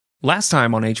Last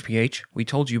time on HPH, we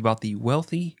told you about the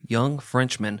wealthy young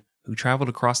Frenchman who traveled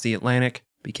across the Atlantic,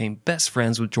 became best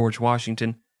friends with George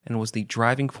Washington, and was the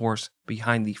driving force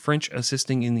behind the French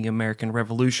assisting in the American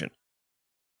Revolution.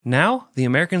 Now, the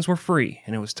Americans were free,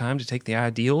 and it was time to take the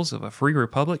ideals of a free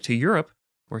republic to Europe,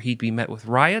 where he'd be met with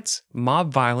riots,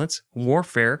 mob violence,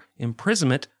 warfare,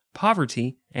 imprisonment,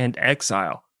 poverty, and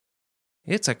exile.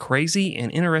 It's a crazy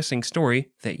and interesting story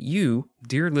that you,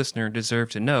 dear listener, deserve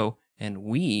to know, and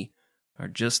we are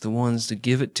just the ones to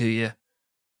give it to you.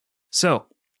 So,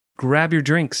 grab your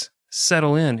drinks,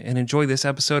 settle in, and enjoy this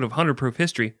episode of 100 Proof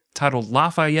History titled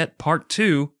Lafayette Part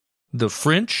 2. The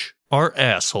French are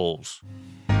assholes.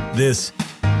 This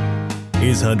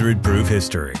is 100 Proof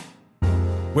History.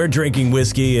 We're drinking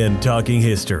whiskey and talking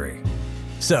history.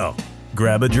 So,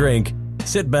 grab a drink,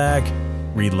 sit back,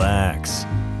 relax,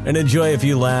 and enjoy a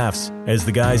few laughs as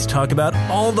the guys talk about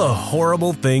all the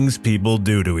horrible things people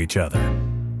do to each other.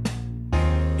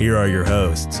 Here are your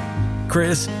hosts,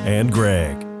 Chris and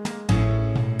Greg.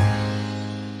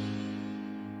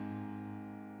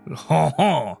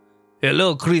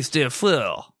 Hello,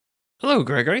 Christopher. Hello,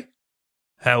 Gregory.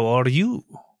 How are you?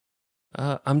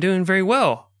 I'm doing very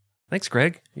well. Thanks,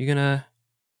 Greg. You gonna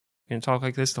talk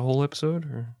like this the whole episode?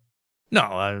 Or?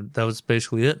 No, that was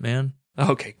basically it, man.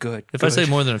 Okay, good. If I say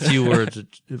more than a few words,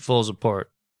 it falls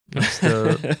apart.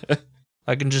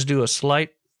 I can just do a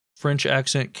slight French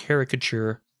accent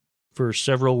caricature for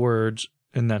several words,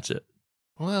 and that's it.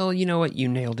 Well, you know what? You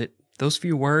nailed it. Those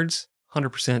few words,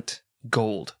 100%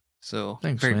 gold. So,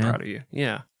 thanks, very man. proud of you.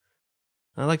 Yeah.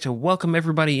 I'd like to welcome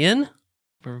everybody in.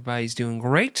 Everybody's doing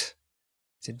great.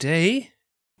 Today,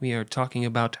 we are talking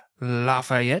about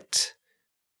Lafayette,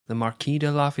 the Marquis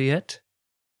de Lafayette,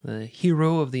 the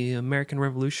hero of the American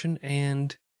Revolution,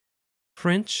 and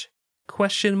French ?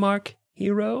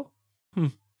 Hero?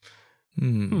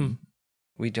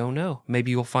 We don't know. Maybe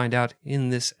you'll find out in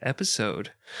this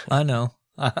episode. I know.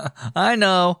 I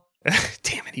know.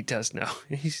 Damn it, he does know.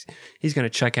 He's going to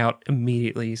check out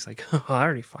immediately. He's like, oh, I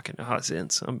already fucking know how it's in,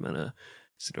 so I'm going to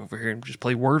sit over here and just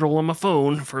play Wordle on my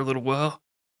phone for a little while.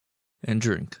 And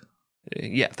drink.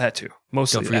 Yeah, that too.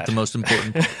 Mostly Don't forget that. the most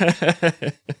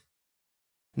important.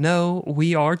 No,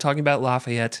 we are talking about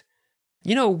Lafayette.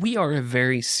 You know, we are a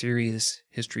very serious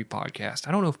history podcast.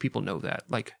 I don't know if people know that.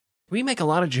 Like, we make a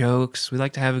lot of jokes. We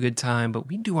like to have a good time, but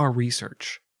we do our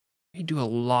research. We do a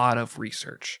lot of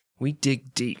research. We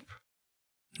dig deep.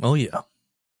 Oh, yeah.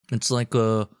 It's like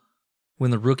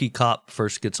when the rookie cop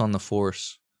first gets on the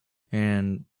force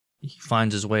and he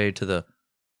finds his way to the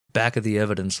back of the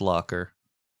evidence locker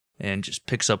and just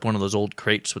picks up one of those old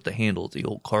crates with the handle, the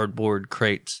old cardboard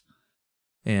crates.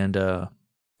 And,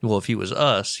 well, if he was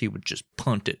us, he would just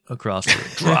punt it across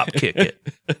or drop kick it.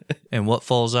 And what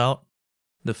falls out?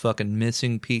 The fucking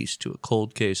missing piece to a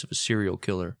cold case of a serial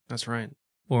killer. That's right.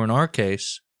 Or in our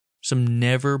case, some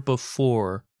never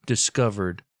before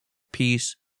discovered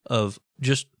piece of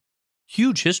just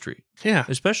huge history. Yeah.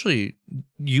 Especially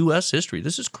U.S. history.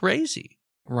 This is crazy.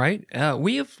 Right?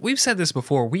 We've said this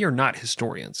before. We are not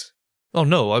historians. Oh,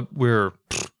 no. We're,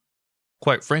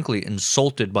 quite frankly,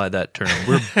 insulted by that term.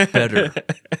 We're better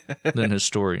than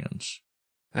historians.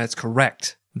 That's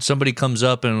correct. And somebody comes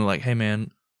up and like, hey,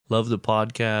 man, love the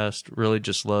podcast. Really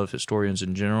just love historians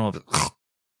in general.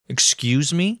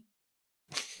 Excuse me?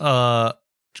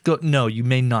 No, you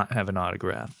may not have an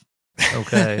autograph.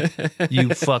 Okay?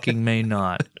 You fucking may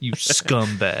not. You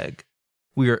scumbag.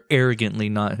 We are arrogantly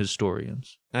not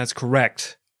historians. That's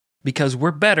correct. Because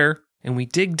we're better, and we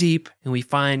dig deep, and we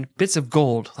find bits of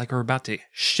gold like we're about to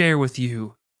share with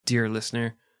you, dear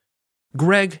listener.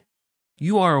 Greg,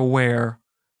 you are aware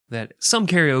that some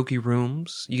karaoke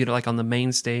rooms, you get like on the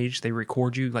main stage, they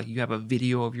record you, like you have a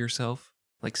video of yourself,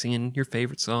 like singing your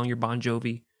favorite song, your Bon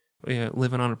Jovi,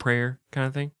 Living on a Prayer kind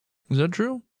of thing. Is that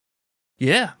true?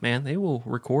 Yeah, man, they will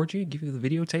record you, give you the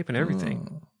videotape and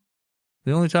everything.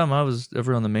 The only time I was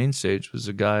ever on the main stage was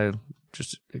a guy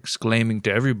just exclaiming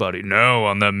to everybody, "No,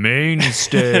 on the main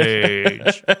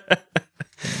stage."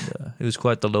 And, it was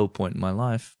quite the low point in my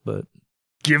life, but...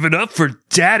 Give it up for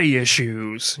daddy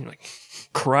issues. You're like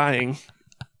crying.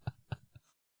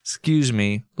 Excuse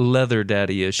me, leather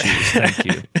daddy issues, thank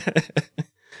you.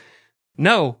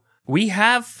 No, we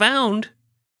have found,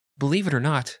 believe it or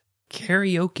not,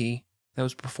 karaoke that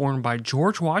was performed by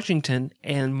George Washington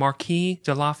and Marquis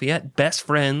de Lafayette, best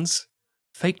friends,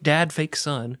 fake dad, fake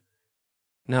son.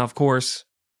 Now, of course,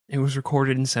 it was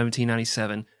recorded in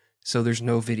 1797, so there's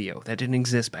no video. That didn't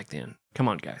exist back then. Come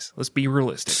on, guys. Let's be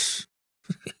realistic.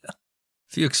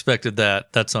 If you expected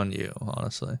that, that's on you,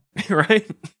 honestly. Right?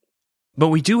 But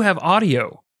we do have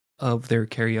audio of their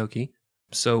karaoke.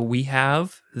 So we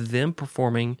have them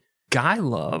performing Guy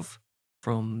Love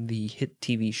from the hit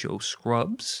TV show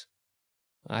Scrubs.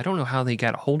 I don't know how they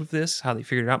got a hold of this, how they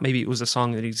figured it out. Maybe it was a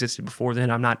song that existed before then.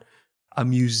 I'm not a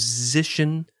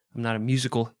musician. I'm not a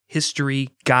musical history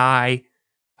guy.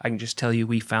 I can just tell you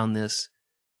we found this.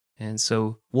 And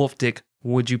so, Wolf Dick,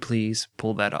 would you please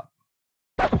pull that up?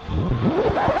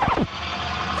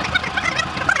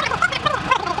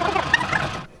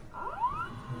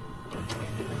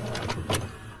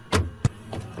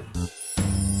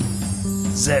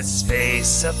 Let's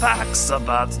face the facts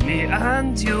about me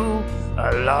and you,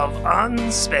 a love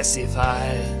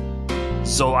unspecified.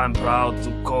 So I'm proud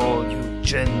to call you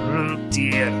General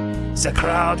Dear. The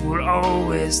crowd will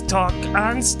always talk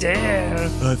and stare.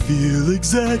 I feel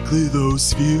exactly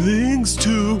those feelings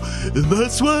too, and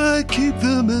that's why I keep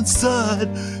them inside.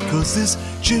 Cause this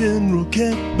general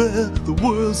can't bear the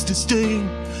world's disdain,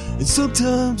 and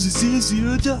sometimes it's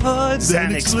easier to hide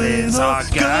than explain our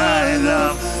guy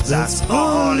love. That's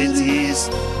all it is.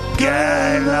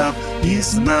 Guy love,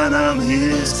 he's mine, I'm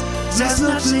his. There's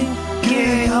nothing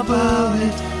gay about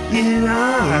it in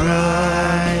our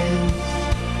eyes.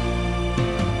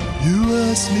 You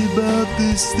asked me about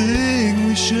this thing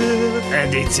we share,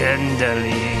 And he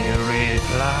tenderly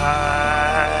replies,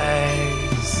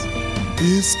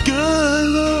 it's guy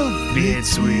love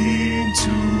between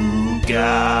two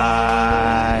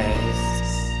guys.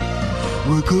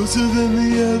 We're closer than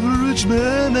the average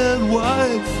man and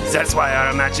wife. That's why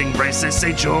our matching bracelets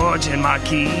say George and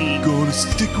Marquis. Gonna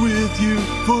stick with you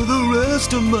for the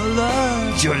rest of my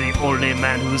life. You're the only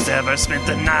man who's ever spent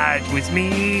the night with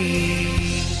me.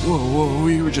 Whoa,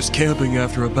 we were just camping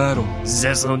after a battle.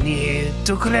 There's no need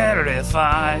to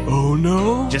clarify. Oh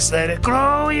no? Just let it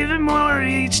grow even more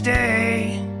each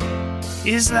day.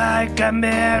 It's like I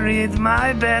married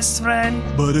my best friend.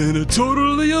 But in a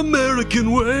totally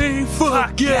American way.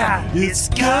 Fuck yeah, it's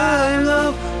guy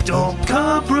love. Don't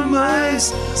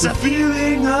compromise the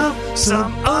feeling of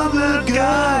some other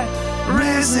guy,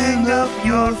 raising up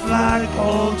your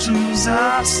flagpole to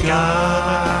the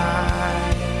sky.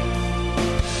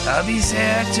 I'll be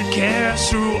there to care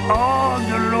through all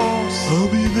the lows. I'll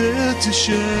be there to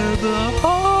share the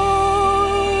highs.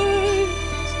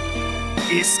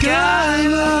 It's guy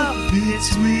love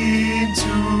between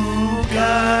two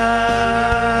guys.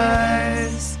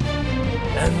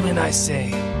 And when I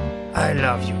say I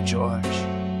love you, George,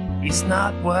 it's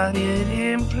not what it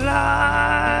implies.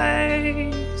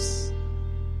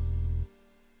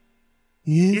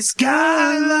 It's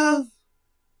guy love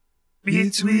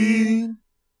between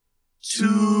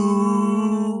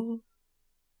two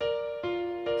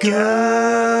guys.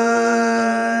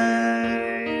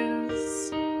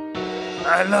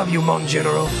 I love you, Mon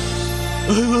General. I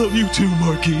love you too,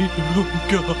 Marquis. Oh,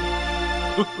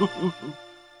 God.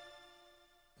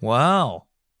 Wow.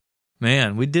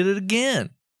 Man, we did it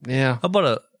again. Yeah. How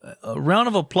about a round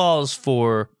of applause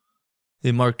for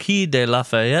the Marquis de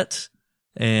Lafayette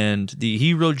and the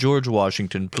hero George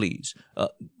Washington, please.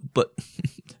 But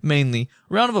mainly,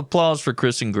 round of applause for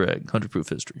Chris and Greg, 100 Proof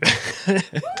History.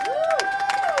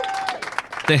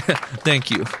 Thank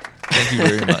you. Thank you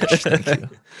very much. Thank you.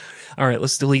 All right,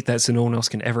 let's delete that so no one else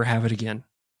can ever have it again.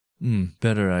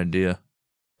 Better idea.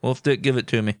 Wolf Dick, give it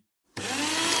to me.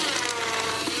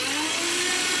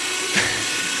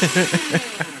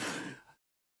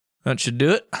 That should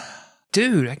do it.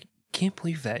 Dude, I can't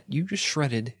believe that. You just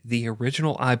shredded the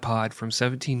original iPod from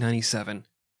 1797.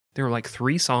 There were like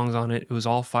 3 songs on it. It was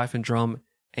all fife and drum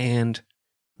and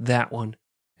that one.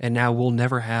 And now we'll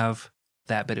never have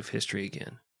that bit of history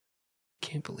again.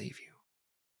 Can't believe you.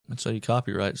 That's how you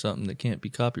copyright something that can't be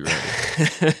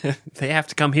copyrighted. They have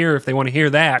to come here if they want to hear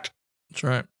that. That's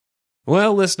right.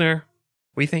 Well, listener,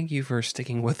 we thank you for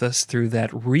sticking with us through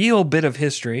that real bit of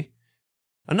history.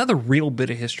 Another real bit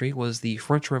of history was the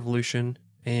French Revolution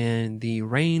and the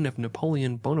reign of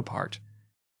Napoleon Bonaparte,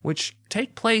 which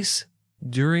take place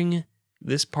during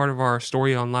this part of our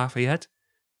story on Lafayette,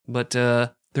 but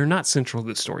they're not central to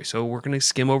the story, so we're going to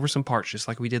skim over some parts, just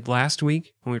like we did last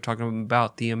week when we were talking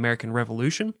about the American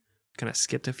Revolution. Kind of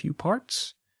skipped a few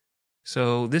parts.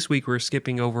 So this week we're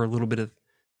skipping over a little bit of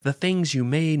the things you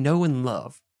may know and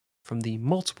love from the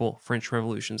multiple French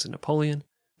revolutions and Napoleon.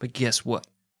 But guess what?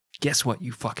 Guess what,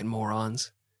 you fucking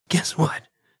morons? Guess what?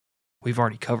 We've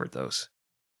already covered those.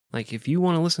 Like, if you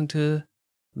want to listen to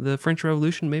the French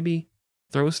Revolution, maybe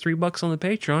throw us $3 on the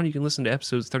Patreon. You can listen to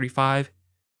episodes 35,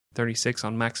 36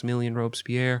 on Maximilien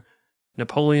Robespierre.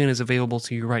 Napoleon is available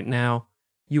to you right now.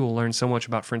 You will learn so much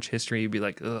about French history. You'll be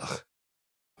like, ugh,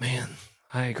 man,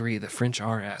 I agree. The French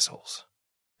are assholes.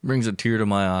 Brings a tear to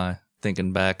my eye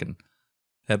thinking back in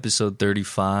episode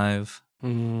 35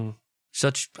 We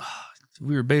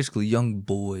were basically young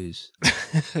boys.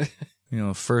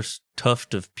 First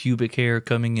tuft of pubic hair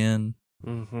coming in,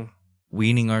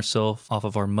 weaning ourselves off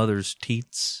of our mother's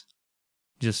teats,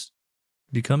 just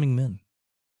becoming men.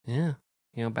 Yeah.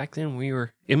 Back then we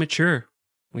were immature.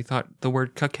 We thought the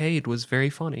word cuckold was very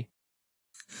funny.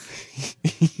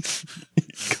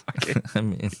 I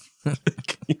mean,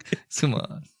 come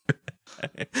on.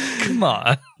 Come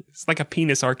on. It's like a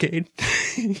penis arcade.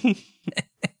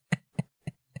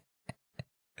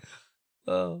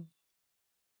 All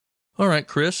right,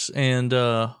 Chris, and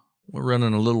we're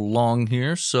running a little long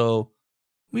here, so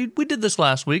we did this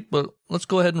last week, but let's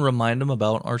go ahead and remind them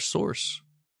about our source.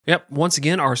 Yep, once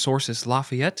again, our source is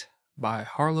Lafayette by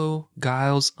Harlow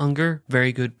Giles Unger.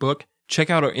 Very good book. Check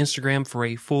out our Instagram for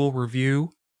a full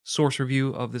review, source review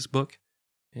of this book,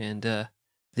 and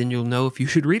then you'll know if you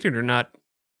should read it or not.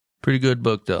 Pretty good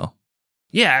book, though.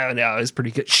 Yeah, no, it's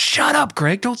pretty good. Shut up,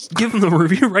 Greg. Don't give him the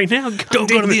review right now. Don't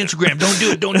go to the Instagram. Don't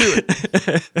do it. Don't do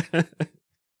it.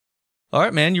 All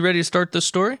right, man. You ready to start this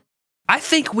story? I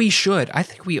think we should. I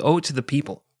think we owe it to the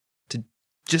people to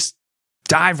just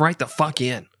dive right the fuck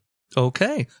in.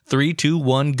 Okay. 3, 2,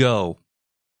 1, go.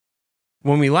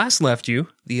 When we last left you,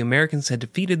 the Americans had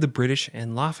defeated the British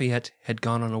and Lafayette had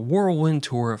gone on a whirlwind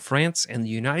tour of France and the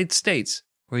United States,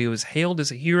 where he was hailed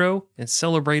as a hero and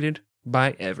celebrated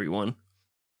by everyone.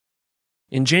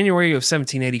 In January of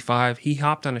 1785, he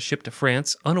hopped on a ship to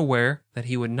France, unaware that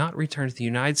he would not return to the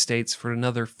United States for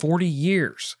another 40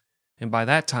 years, and by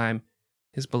that time,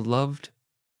 his beloved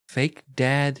fake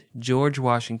dad, George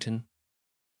Washington,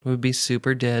 would be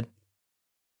super dead.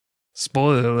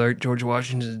 Spoiler alert, George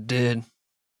Washington is dead.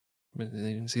 But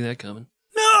they didn't see that coming.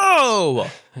 No!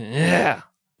 Yeah.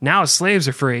 Now his slaves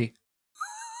are free.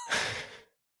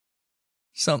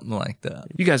 Something like that.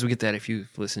 You guys will get that if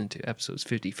you've listened to episodes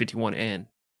 50, 51, and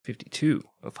 52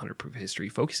 of 100 Proof History,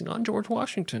 focusing on George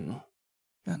Washington.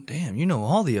 God damn, you know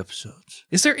all the episodes.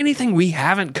 Is there anything we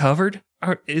haven't covered?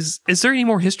 Or is there any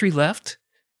more history left?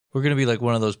 We're going to be like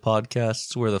one of those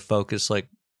podcasts where the focus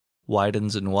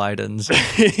widens and widens.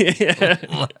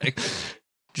 Yeah.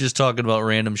 Just talking about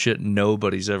random shit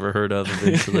nobody's ever heard of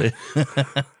eventually.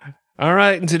 All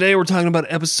right, and today we're talking about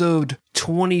episode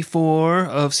 24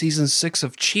 of season 6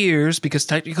 of Cheers, because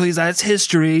technically that's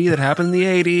history that happened in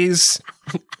the 80s.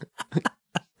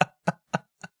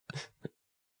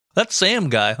 That Sam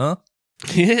guy, huh?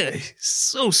 Yeah,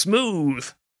 so smooth.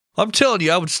 I'm telling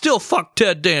you, I would still fuck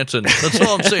Ted Danson. That's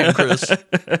all I'm saying, Chris.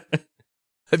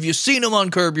 Have you seen him on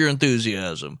Curb Your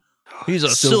Enthusiasm? He's a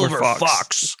silver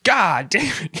fox. God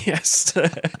damn it, yes.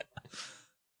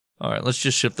 All right, let's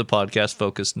just shift the podcast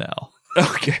focus now.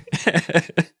 Okay.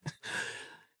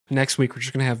 Next week, we're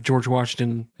just going to have George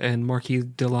Washington and Marquis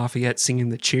de Lafayette singing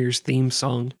the Cheers theme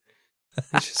song.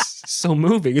 It's just so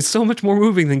moving. It's so much more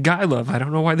moving than Guy Love. I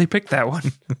don't know why they picked that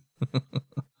one.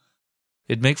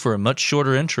 It'd make for a much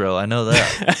shorter intro. I know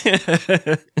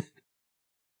that.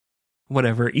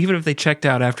 Whatever. Even if they checked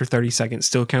out after 30 seconds,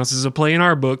 still counts as a play in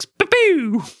our books.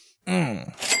 Ba-boo!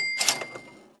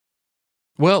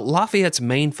 Well, Lafayette's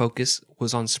main focus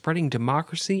was on spreading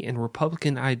democracy and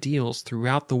Republican ideals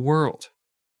throughout the world.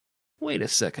 Wait a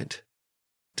second.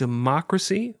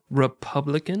 Democracy?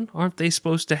 Republican? Aren't they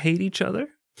supposed to hate each other?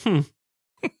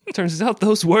 Turns out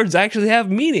those words actually have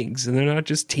meanings, and they're not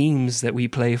just teams that we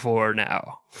play for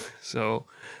now. So,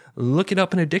 look it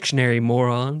up in a dictionary,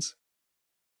 morons.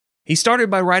 He started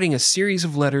by writing a series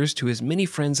of letters to his many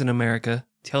friends in America,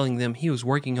 telling them he was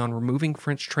working on removing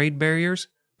French trade barriers,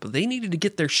 but they needed to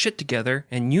get their shit together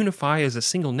and unify as a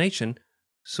single nation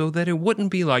so that it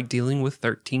wouldn't be like dealing with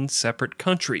 13 separate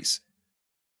countries.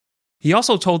 He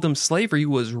also told them slavery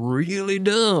was really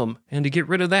dumb and to get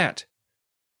rid of that.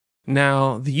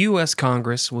 Now, the U.S.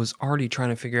 Congress was already trying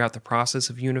to figure out the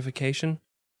process of unification,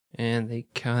 and they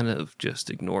kind of just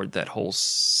ignored that whole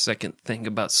second thing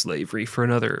about slavery for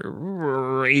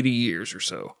another 80 years or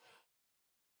so.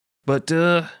 But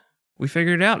we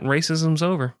figured it out and racism's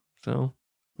over, so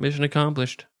mission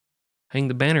accomplished. Hang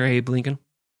the banner, Abe Lincoln.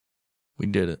 We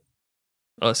did it.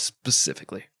 Us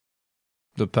specifically.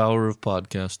 The power of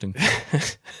podcasting.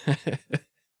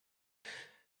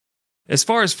 As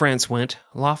far as France went,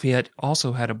 Lafayette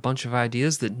also had a bunch of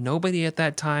ideas that nobody at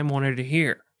that time wanted to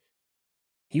hear.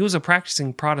 He was a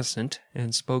practicing Protestant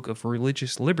and spoke of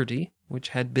religious liberty, which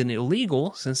had been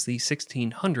illegal since the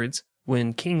 1600s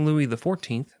when King Louis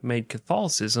XIV made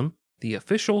Catholicism the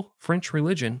official French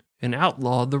religion and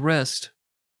outlawed the rest.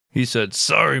 He said,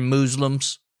 "Sorry,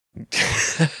 Muslims."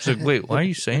 It's like, wait, why are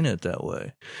you saying it that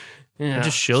way? Yeah, it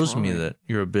just shows me that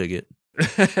you're a bigot.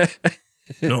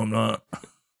 No, I'm not.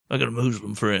 I got a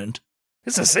Muslim friend.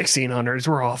 It's the 1600s.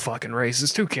 We're all fucking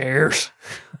racist. Who cares?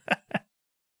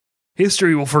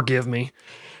 History will forgive me.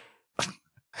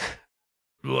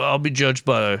 Well, I'll be judged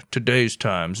by today's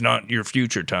times, not your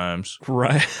future times.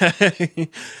 Right.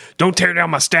 Don't tear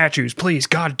down my statues, please.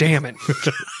 God damn it.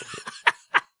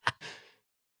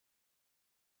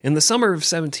 In the summer of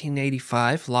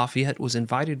 1785, Lafayette was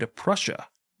invited to Prussia,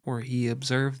 where he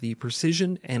observed the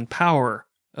precision and power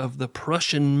of the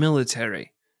Prussian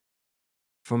military.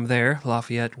 From there,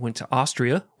 Lafayette went to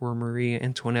Austria, where Marie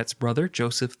Antoinette's brother,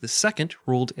 Joseph II,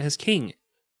 ruled as king.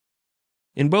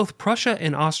 In both Prussia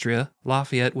and Austria,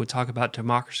 Lafayette would talk about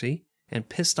democracy and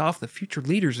pissed off the future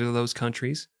leaders of those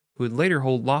countries, who would later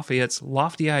hold Lafayette's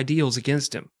lofty ideals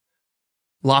against him.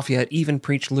 Lafayette even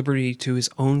preached liberty to his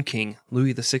own king,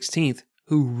 Louis XVI,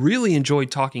 who really enjoyed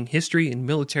talking history and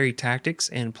military tactics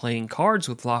and playing cards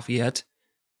with Lafayette,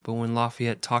 but when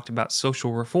Lafayette talked about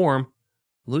social reform,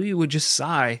 Louis would just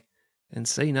sigh and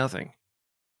say nothing.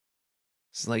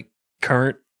 It's like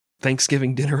current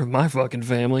Thanksgiving dinner with my fucking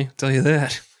family, I'll tell you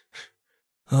that.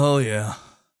 Oh, yeah.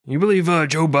 You believe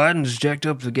Joe Biden's jacked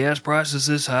up the gas prices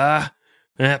this high?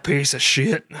 That piece of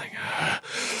shit.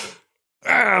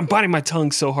 I'm biting my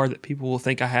tongue so hard that people will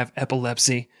think I have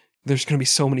epilepsy. There's going to be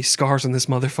so many scars on this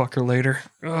motherfucker later.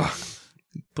 Ugh.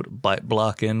 Put a bite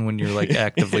block in when you're like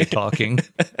actively talking.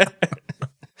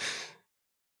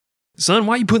 Son,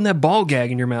 why are you putting that ball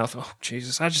gag in your mouth? Oh,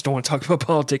 Jesus, I just don't want to talk about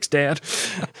politics, Dad.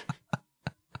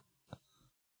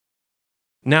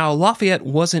 Now, Lafayette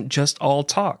wasn't just all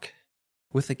talk.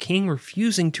 With the king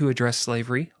refusing to address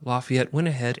slavery, Lafayette went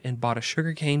ahead and bought a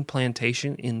sugarcane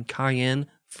plantation in Cayenne,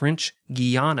 French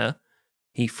Guiana.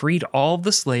 He freed all of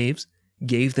the slaves,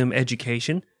 gave them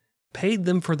education, paid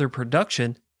them for their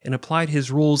production, and applied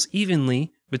his rules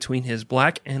evenly between his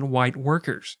black and white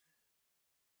workers.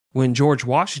 When George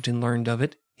Washington learned of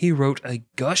it, he wrote a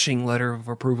gushing letter of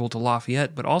approval to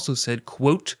Lafayette, but also said,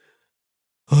 quote,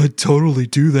 I'd totally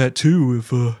do that too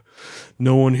if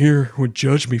no one here would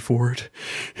judge me for it.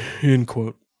 End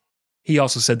quote. He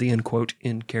also said the end quote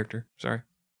in character, sorry.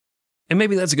 And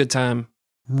maybe that's a good time,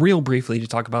 real briefly, to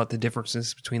talk about the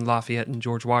differences between Lafayette and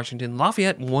George Washington.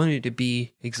 Lafayette wanted to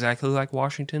be exactly like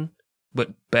Washington,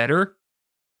 but better.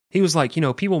 He was like,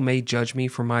 people may judge me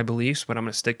for my beliefs, but I'm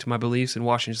going to stick to my beliefs. And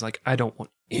Washington's like, I don't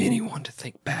want anyone to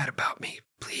think bad about me.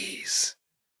 Please.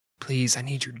 Please, I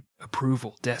need your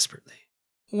approval desperately.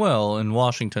 Well, and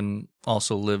Washington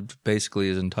also lived basically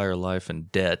his entire life in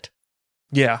debt.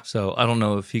 Yeah. So I don't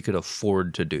know if he could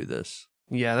afford to do this.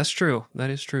 Yeah, that's true. That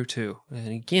is true, too.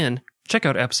 And again, check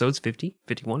out episodes 50,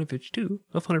 51, and 52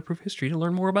 of 100 Proof History to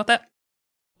learn more about that.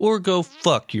 Or go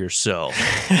fuck yourself.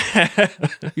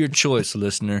 Your choice,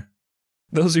 listener.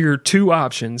 Those are your two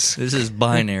options. This is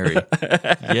binary.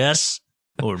 Yes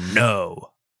or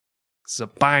no. It's a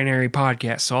binary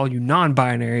podcast, so all you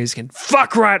non-binaries can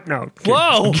fuck right now.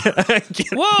 Whoa!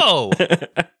 Whoa!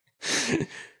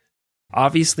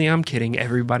 Obviously, I'm kidding.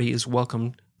 Everybody is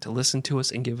welcome to listen to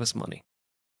us and give us money.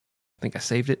 I think I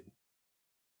saved it.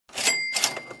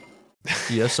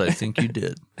 Yes, I think you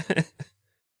did.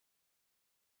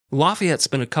 Lafayette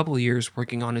spent a couple of years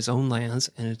working on his own lands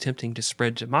and attempting to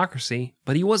spread democracy,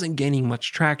 but he wasn't gaining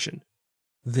much traction.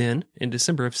 Then, in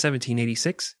December of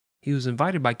 1786, he was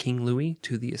invited by King Louis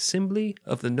to the Assembly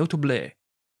of the Notables,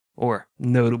 or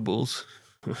notables,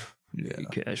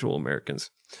 casual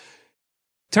Americans.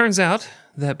 Turns out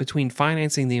that between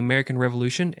financing the American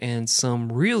Revolution and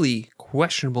some really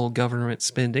questionable government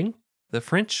spending, the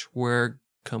French were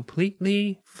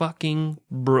completely fucking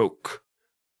broke.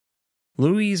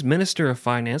 Louis's Minister of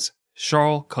Finance,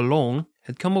 Charles Calonne,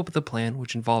 had come up with a plan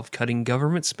which involved cutting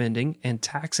government spending and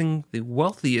taxing the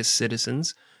wealthiest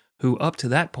citizens who up to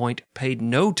that point paid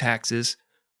no taxes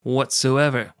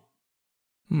whatsoever.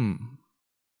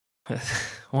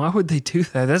 Why would they do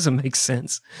that? That doesn't make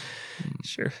sense.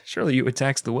 Surely you would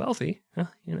tax the wealthy,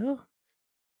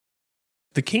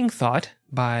 The king thought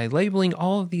by labeling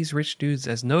all of these rich dudes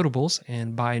as notables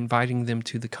and by inviting them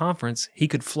to the conference, he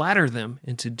could flatter them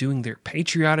into doing their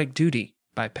patriotic duty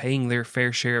by paying their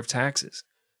fair share of taxes.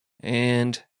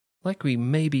 And, like we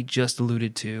maybe just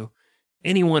alluded to,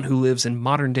 anyone who lives in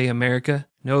modern-day America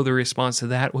know the response to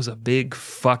that was a big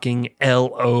fucking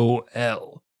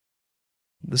LOL.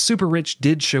 The super rich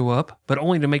did show up, but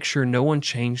only to make sure no one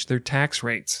changed their tax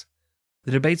rates.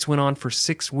 The debates went on for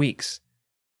 6 weeks.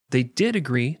 They did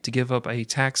agree to give up a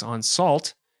tax on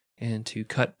salt and to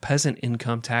cut peasant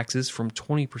income taxes from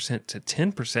 20% to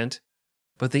 10%,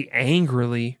 but they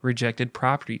angrily rejected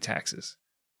property taxes.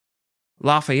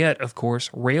 Lafayette, of course,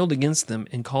 railed against them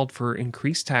and called for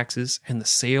increased taxes and the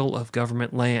sale of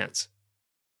government lands.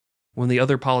 When the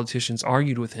other politicians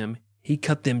argued with him, he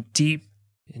cut them deep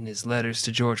in his letters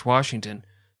to George Washington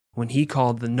when he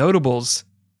called the notables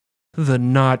the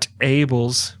not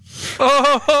ables.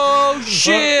 Oh,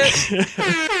 shit!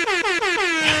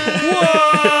 What?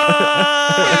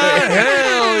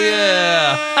 Hell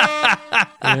yeah!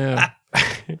 Yeah.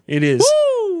 It is.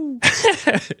 Woo!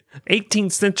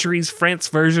 18th century's France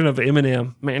version of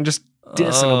Eminem. Man, just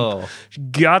dissing Oh,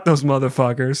 them. Got those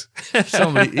motherfuckers.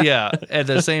 somebody, yeah. At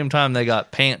the same time, they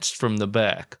got pants from the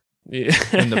back, Yeah.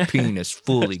 and the penis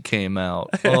fully came out.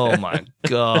 Oh my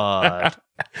god!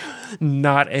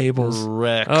 Not ables.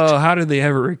 Wrecked. Oh, how did they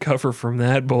ever recover from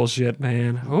that bullshit,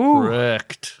 man? Ooh.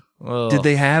 Wrecked. Oh. Did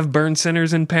they have burn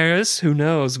centers in Paris? Who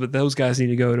knows? But those guys need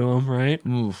to go to them, right?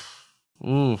 Oof.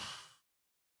 Oof.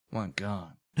 My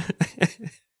god.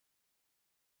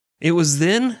 It was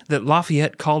then that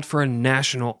Lafayette called for a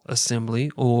national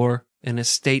assembly, or an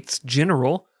Estates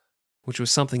General, which was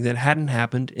something that hadn't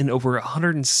happened in over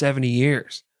 170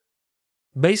 years.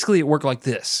 Basically, it worked like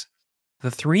this. The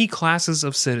three classes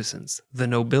of citizens, the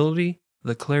nobility,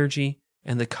 the clergy,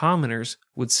 and the commoners,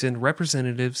 would send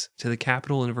representatives to the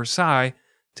capital in Versailles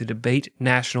to debate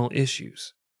national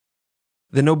issues.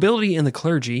 The nobility and the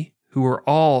clergy, who were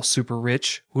all super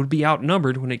rich, would be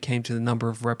outnumbered when it came to the number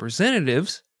of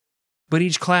representatives, but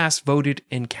each class voted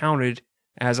and counted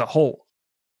as a whole.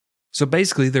 So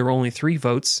basically, there were only 3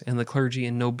 votes, and the clergy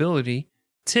and nobility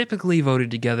typically voted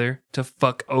together to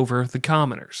fuck over the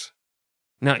commoners.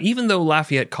 Now, even though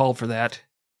Lafayette called for that,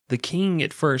 the king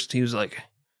at first, he was like,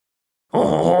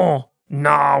 "Oh,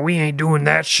 nah, we ain't doing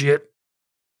that shit."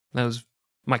 That was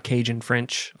my Cajun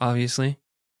French, obviously.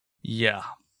 Yeah.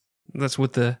 That's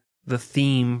what the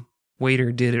theme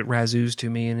waiter did at Razoo's to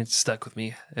me, and it's stuck with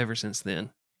me ever since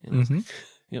then. You know? Mm-hmm.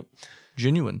 Yep.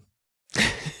 Genuine.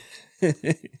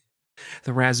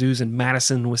 The Razoo's in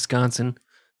Madison, Wisconsin.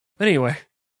 But anyway.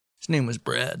 His name was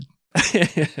Brad.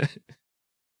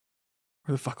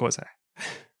 Where the fuck was I?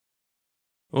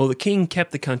 Well, the king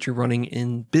kept the country running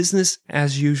in business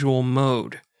as usual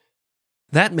mode.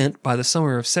 That meant by the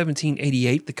summer of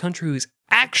 1788, the country was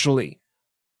actually,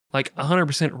 like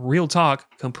 100% real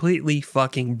talk, completely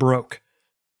fucking broke.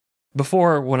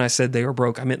 Before, when I said they were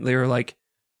broke, I meant they were like,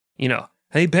 you know,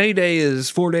 hey, payday is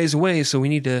 4 days away, so we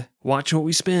need to watch what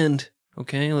we spend.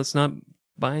 Okay, let's not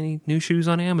buy any new shoes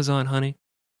on Amazon, honey.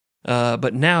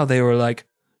 But now they were like,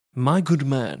 my good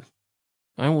man,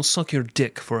 I will suck your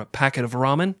dick for a packet of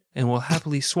ramen and will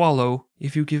happily swallow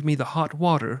if you give me the hot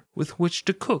water with which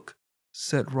to cook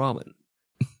said ramen.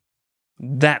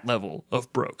 That level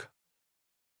of broke.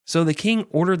 So the king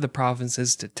ordered the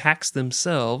provinces to tax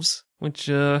themselves, which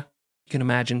you can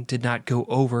imagine did not go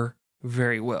over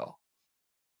very well.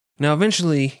 Now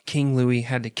eventually King Louis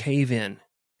had to cave in,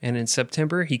 and in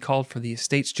September he called for the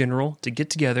Estates General to get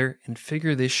together and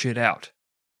figure this shit out.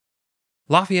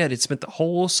 Lafayette had spent the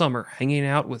whole summer hanging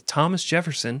out with Thomas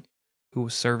Jefferson, who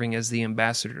was serving as the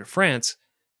ambassador to France,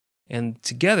 and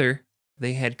together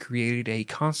they had created a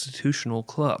constitutional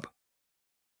club.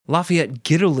 Lafayette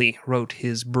giddily wrote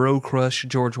his bro crush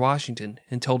George Washington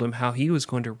and told him how he was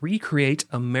going to recreate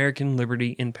American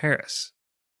liberty in Paris.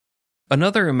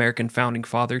 Another American founding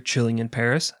father chilling in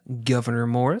Paris, Gouverneur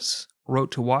Morris,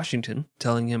 wrote to Washington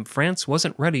telling him France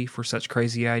wasn't ready for such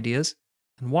crazy ideas,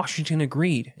 and Washington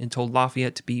agreed and told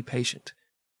Lafayette to be patient.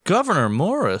 Gouverneur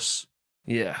Morris?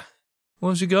 Yeah. What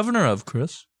was he governor of,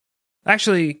 Chris?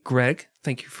 Actually, Greg,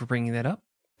 thank you for bringing that up,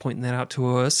 pointing that out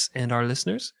to us and our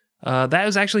listeners. That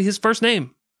was actually his first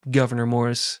name, Gouverneur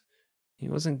Morris. He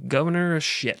wasn't governor of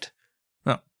shit.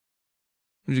 No.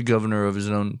 He's a governor of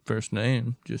his own first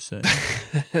name, just saying.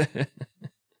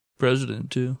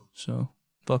 President, too, so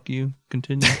fuck you.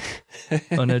 Continue.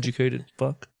 Uneducated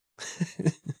fuck.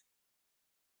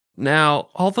 Now,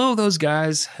 although those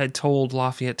guys had told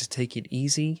Lafayette to take it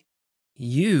easy,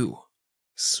 you,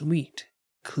 sweet,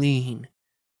 clean,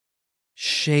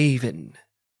 shaven,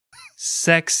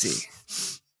 sexy,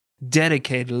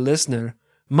 dedicated listener,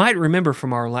 might remember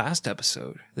from our last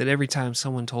episode that every time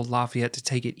someone told Lafayette to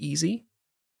take it easy,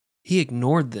 he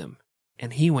ignored them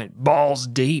and he went balls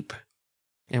deep.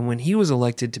 And when he was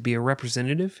elected to be a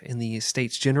representative in the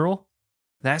Estates General,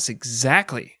 that's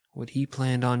exactly what he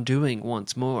planned on doing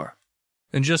once more.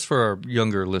 And just for our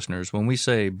younger listeners, when we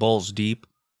say balls deep,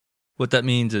 what that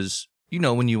means is, you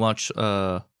know, when you watch,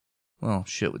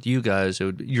 with you guys,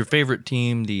 your favorite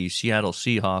team, the Seattle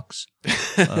Seahawks,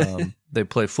 they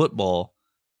play football.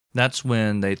 That's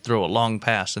when they throw a long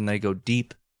pass and they go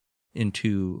deep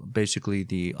into basically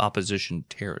the opposition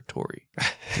territory.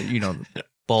 You know,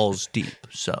 balls deep,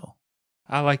 so.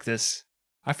 I like this.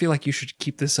 I feel like you should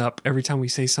keep this up every time we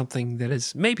say something that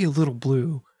is maybe a little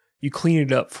blue. You clean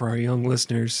it up for our young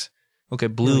listeners. Okay,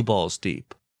 blue balls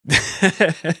deep.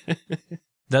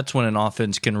 That's when an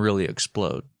offense can really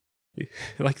explode.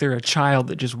 Like they're a child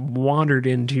that just wandered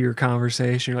into your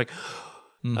conversation. You're like,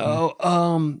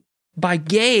 by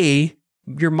gay,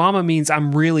 your mama means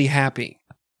I'm really happy.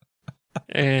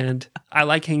 And I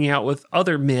like hanging out with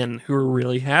other men who are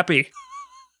really happy.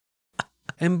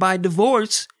 And by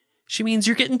divorce, she means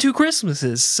you're getting 2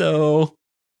 Christmases. So,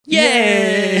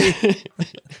 yay!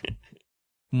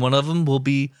 One of them will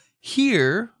be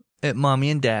here at Mommy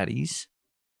and Daddy's.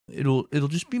 It'll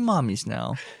just be Mommy's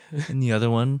now. And the other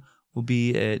one will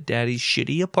be at Daddy's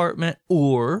shitty apartment,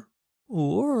 or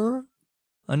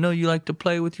I know you like to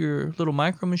play with your little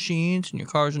micro machines and your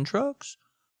cars and trucks.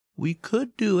 We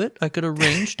could do it. I could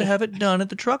arrange to have it done at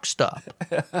the truck stop.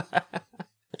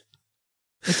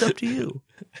 It's up to you.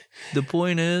 The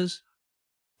point is,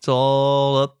 it's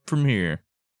all up from here.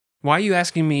 Why are you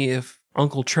asking me if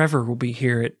Uncle Trevor will be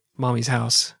here at Mommy's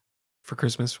house for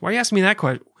Christmas? Why are you asking me that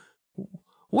question?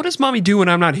 What does Mommy do when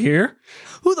I'm not here?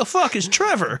 Who the fuck is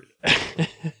Trevor?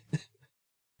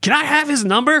 Can I have his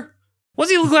number? What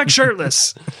does he look like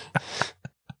shirtless?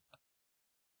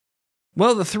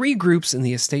 Well, the 3 groups in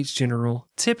the Estates General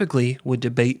typically would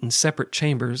debate in separate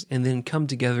chambers and then come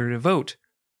together to vote.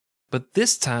 But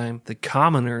this time, the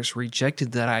commoners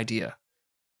rejected that idea.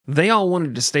 They all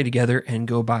wanted to stay together and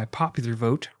go by popular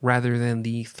vote rather than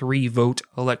the 3-vote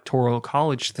electoral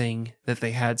college thing that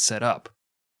they had set up.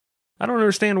 I don't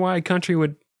understand why a country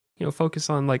would, focus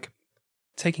on like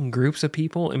taking groups of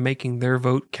people and making their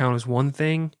vote count as one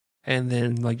thing, and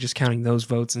then like just counting those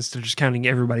votes instead of just counting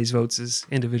everybody's votes as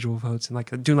individual votes and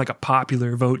like doing like a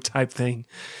popular vote type thing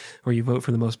where you vote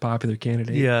for the most popular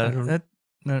candidate. Yeah,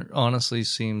 that honestly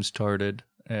seems tarded,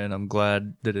 and I'm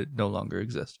glad that it no longer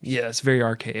exists. Yeah, it's very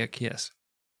archaic, yes.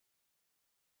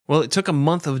 Well, it took a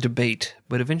month of debate,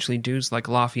 but eventually dudes like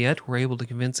Lafayette were able to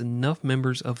convince enough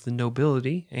members of the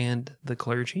nobility and the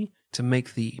clergy to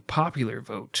make the popular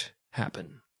vote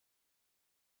happen.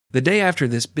 The day after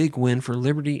this big win for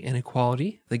liberty and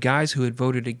equality, the guys who had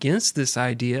voted against this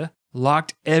idea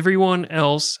locked everyone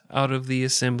else out of the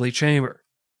assembly chamber.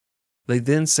 They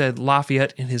then said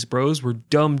Lafayette and his bros were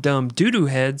dumb doo-doo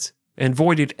heads and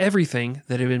voided everything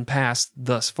that had been passed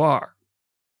thus far.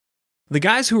 The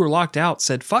guys who were locked out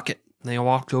said fuck it. They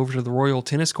walked over to the Royal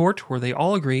Tennis Court where they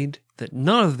all agreed that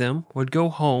none of them would go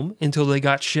home until they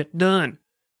got shit done.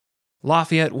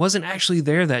 Lafayette wasn't actually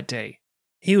there that day.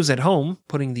 He was at home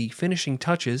putting the finishing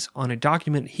touches on a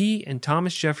document he and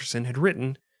Thomas Jefferson had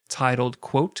written titled,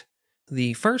 quote,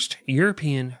 "The First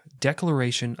European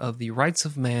Declaration of the Rights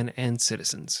of Man and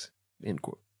Citizens," end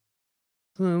quote.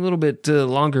 A little bit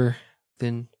longer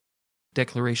than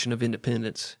Declaration of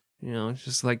Independence. It's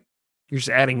just like you're just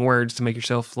adding words to make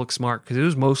yourself look smart, because it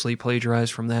was mostly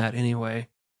plagiarized from that anyway.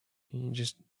 He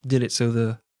just did it so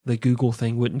the Google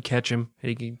thing wouldn't catch him and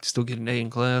he could still get an A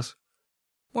in class.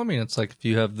 Well, I mean, it's like if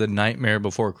you have The Nightmare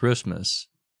Before Christmas,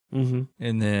 and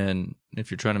then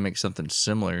if you're trying to make something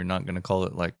similar, you're not going to call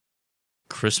it like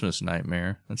Christmas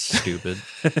Nightmare. That's stupid.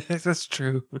 That's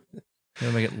true. You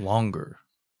gotta make it longer.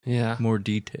 Yeah. More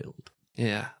detailed.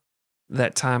 Yeah.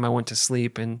 That time I went to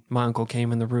sleep and my uncle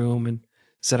came in the room and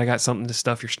said, "I got something to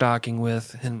stuff your stocking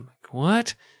with." And I'm like,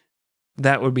 what?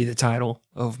 That would be the title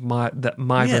of my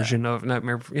version of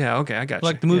Nightmare. Yeah, okay, I got you.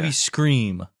 Like the movie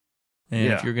Scream. And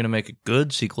Yeah. if you're going to make a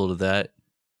good sequel to that,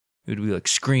 it would be like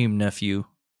Scream, nephew.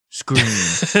 Scream.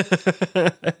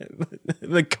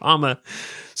 The comma.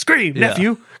 Scream, Yeah.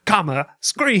 nephew, comma,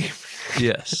 scream.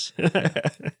 Yes.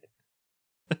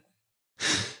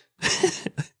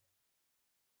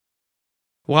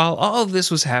 While all of this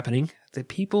was happening, the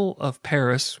people of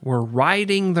Paris were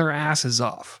riding their asses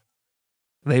off.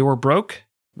 They were broke,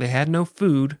 they had no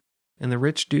food, and the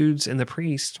rich dudes and the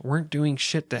priests weren't doing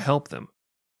shit to help them.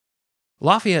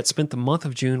 Lafayette spent the month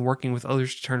of June working with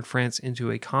others to turn France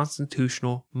into a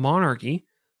constitutional monarchy,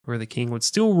 where the king would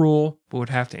still rule, but would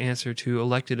have to answer to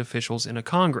elected officials in a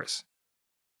Congress.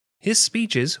 His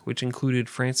speeches, which included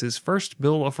France's first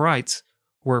Bill of Rights,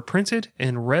 were printed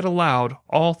and read aloud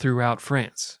all throughout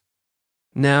France.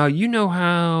 Now, you know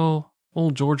how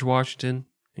old George Washington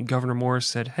and Governor Morris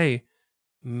said, hey,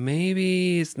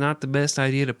 maybe it's not the best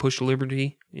idea to push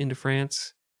liberty into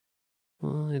France?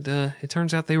 Well, it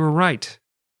turns out they were right.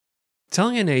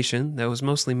 Telling a nation that was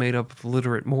mostly made up of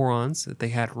literate morons that they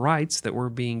had rights that were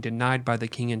being denied by the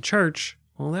king and church,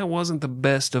 well, that wasn't the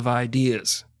best of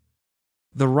ideas.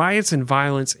 The riots and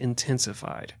violence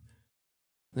intensified.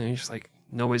 They're just like,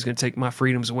 nobody's going to take my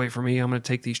freedoms away from me. I'm going to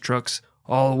take these trucks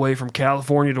all the way from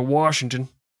California to Washington.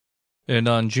 And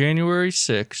on January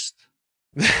 6th...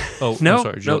 No, I'm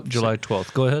sorry, July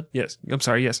 12th. Go ahead. Yes, I'm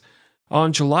sorry, yes.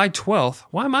 On July 12th,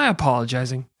 why am I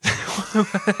apologizing? I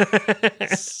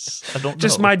don't know.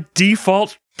 Just my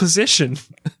default position.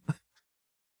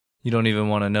 You don't even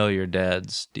want to know your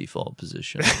dad's default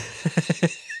position.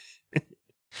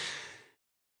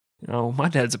 Oh, my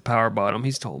dad's a power bottom.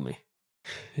 He's told me.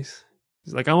 He's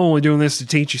like, I'm only doing this to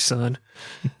teach you, son.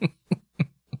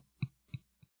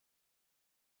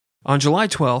 On July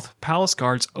 12th, palace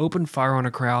guards opened fire on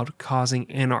a crowd,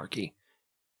 causing anarchy.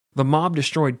 The mob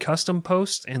destroyed custom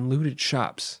posts and looted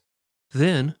shops.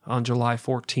 Then, on July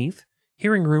 14th,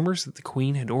 hearing rumors that the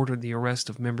Queen had ordered the arrest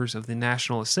of members of the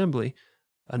National Assembly,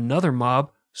 another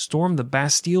mob stormed the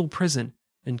Bastille prison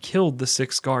and killed the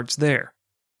 6 guards there.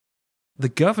 The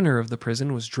governor of the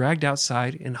prison was dragged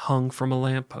outside and hung from a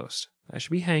lamppost. I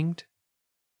should be hanged.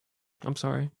 I'm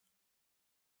sorry.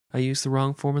 I used the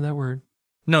wrong form of that word.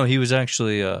 No, he was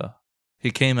actually,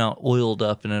 he came out oiled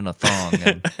up and in a thong,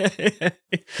 and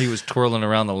he was twirling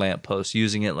around the lamppost,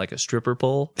 using it like a stripper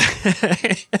pole.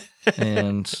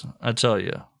 And I tell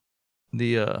you,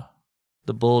 the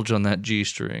bulge on that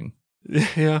G-string,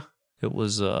 Yeah. it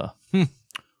was,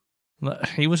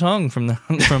 he was hung from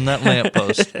that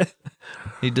lamppost.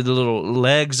 He did the little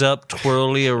legs up,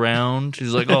 twirly around.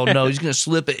 He's like, oh no, he's going to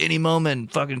slip at any moment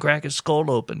and fucking crack his skull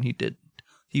open. He did.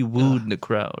 He wooed the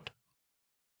crowd.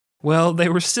 Well, they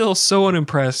were still so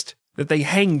unimpressed that they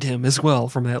hanged him as well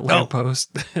from that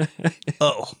lamppost.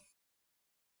 Oh.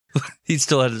 He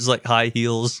still had his like high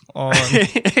heels on.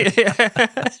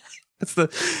 That's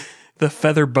the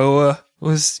feather boa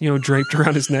was, draped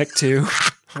around his neck too.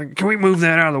 Like, can we move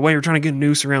that out of the way? We're trying to get a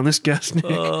noose around this guy's neck.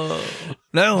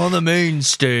 Now on the main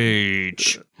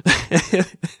stage.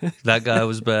 That guy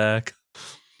was back.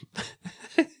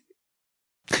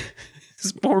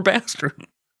 This poor bastard.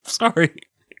 Sorry.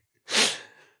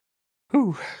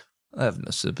 Whew. I have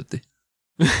no sympathy.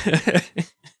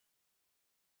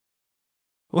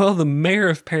 Well, the mayor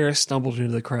of Paris stumbled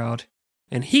into the crowd,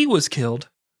 and he was killed,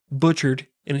 butchered,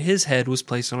 and his head was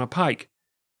placed on a pike.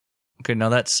 Okay, now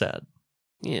that's sad.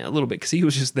 Yeah, a little bit, because he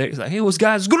was just there. He's like, hey, what's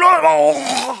guys? Good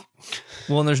night.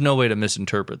 Well, and there's no way to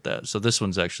misinterpret that, so this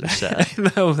one's actually sad.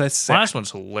 No, that's sad. Last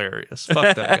one's hilarious.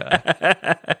 Fuck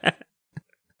that guy.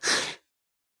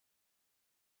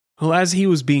 Well, as he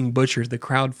was being butchered, the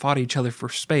crowd fought each other for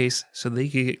space so they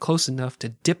could get close enough to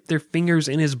dip their fingers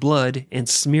in his blood and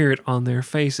smear it on their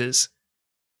faces.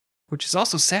 Which is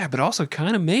also sad, but also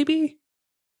kind of maybe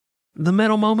the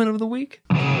metal moment of the week.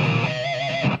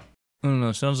 I don't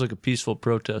know. Sounds like a peaceful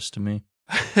protest to me.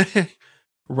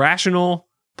 Rational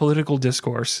political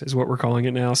discourse is what we're calling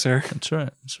it now, sir. That's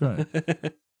right. That's right.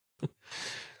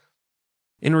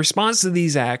 In response to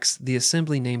these acts, the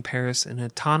Assembly named Paris an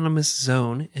autonomous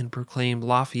zone and proclaimed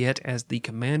Lafayette as the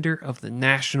commander of the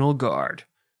National Guard,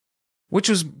 which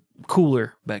was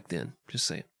cooler back then, just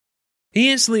saying.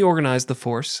 He instantly organized the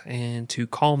force, and to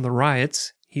calm the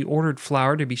riots, he ordered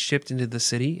flour to be shipped into the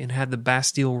city and had the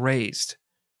Bastille razed.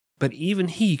 But even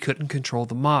he couldn't control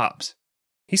the mobs.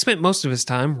 He spent most of his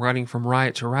time riding from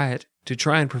riot to riot to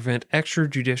try and prevent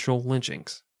extrajudicial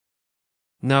lynchings.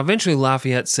 Now, eventually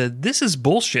Lafayette said, this is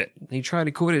bullshit. He tried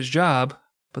to quit his job,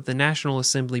 but the National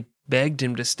Assembly begged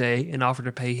him to stay and offered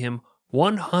to pay him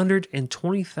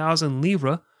 120,000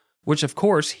 livres, which of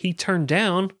course he turned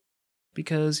down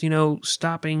because,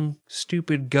 stopping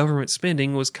stupid government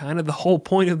spending was kind of the whole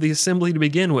point of the Assembly to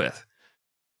begin with.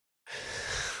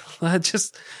 I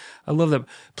love that.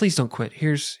 Please don't quit.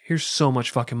 Here's so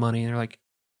much fucking money. And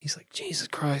he's like, Jesus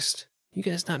Christ. You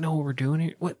guys not know what we're doing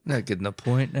here? What? Not getting the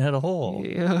point at all.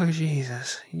 Oh,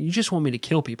 Jesus. You just want me to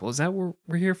kill people. Is that what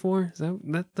we're here for? Is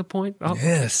that the point? Oh.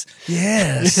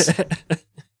 Yes.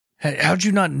 How'd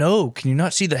you not know? Can you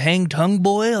not see the hang tongue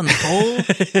boy on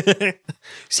the pole?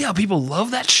 See how people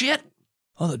love that shit?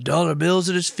 Oh, the dollar bills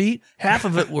at his feet? Half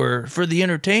of it were for the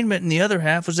entertainment and the other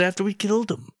half was after we killed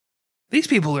him. These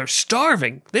people are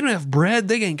starving. They don't have bread.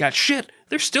 They ain't got shit.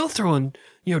 They're still throwing,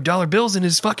 dollar bills in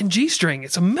his fucking G-string.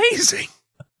 It's amazing.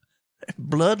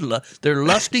 They're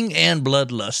lusting and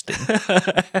bloodlusting.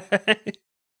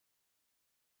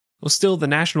 Well, still, the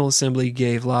National Assembly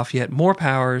gave Lafayette more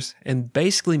powers and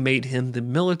basically made him the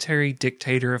military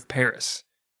dictator of Paris.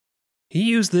 He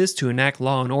used this to enact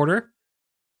law and order.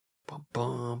 Bum,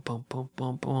 bum, bum, bum,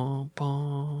 bum, bum,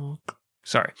 bum.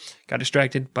 Sorry, got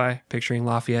distracted by picturing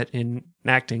Lafayette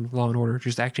enacting Law and Order,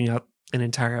 just acting out an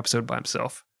entire episode by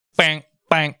himself. Bang,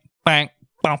 bang, bang,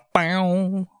 bang,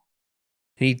 bang. And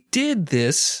he did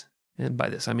this, and by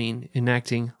this I mean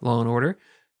enacting Law and Order,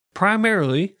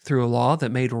 primarily through a law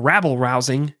that made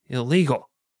rabble-rousing illegal.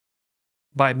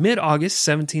 By mid-August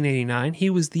 1789,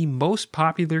 he was the most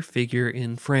popular figure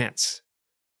in France.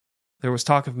 There was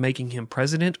talk of making him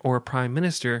president or prime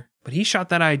minister, but he shot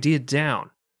that idea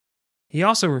down. He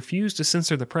also refused to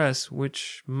censor the press,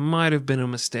 which might have been a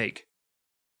mistake.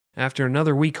 After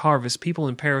another weak harvest, people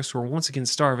in Paris were once again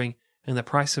starving, and the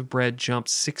price of bread jumped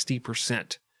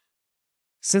 60%.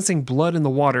 Sensing blood in the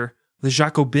water, the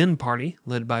Jacobin Party,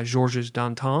 led by Georges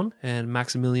Danton and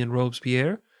Maximilien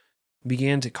Robespierre,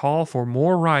 began to call for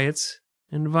more riots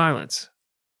and violence.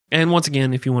 And once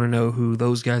again, if you want to know who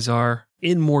those guys are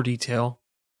in more detail,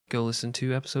 go listen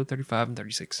to episode 35 and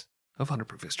 36 of 100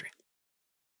 Proof History.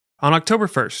 On October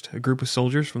 1st, a group of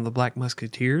soldiers from the Black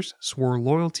Musketeers swore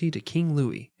loyalty to King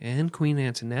Louis and Queen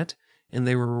Antoinette, and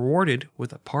they were rewarded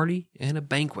with a party and a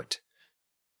banquet.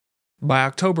 By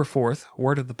October 4th,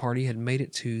 word of the party had made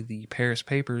it to the Paris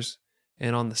papers,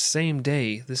 and on the same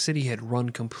day, the city had run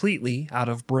completely out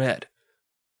of bread.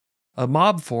 A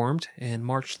mob formed and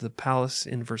marched to the palace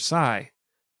in Versailles.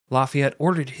 Lafayette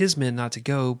ordered his men not to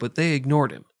go, but they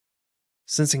ignored him.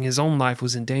 Sensing his own life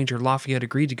was in danger, Lafayette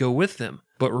agreed to go with them,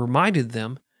 but reminded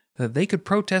them that they could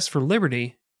protest for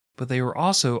liberty, but they were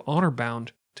also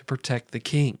honor-bound to protect the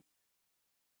king.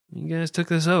 You guys took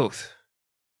this oath.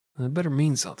 It better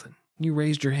mean something. You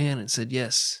raised your hand and said,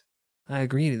 yes, I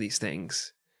agree to these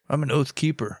things. I'm an oath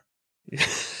keeper.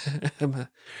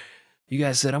 You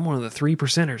guys said I'm one of the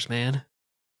 3%ers, man.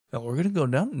 Now we're going to go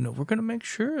down. No, we're going to make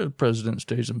sure the president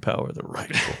stays in power, the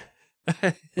rightful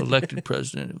elected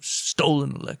president. It was a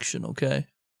stolen election, okay?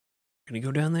 Going to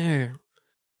go down there.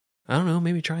 I don't know,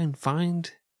 maybe try and find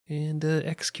and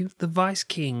execute the vice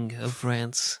king of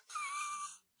France.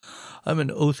 I'm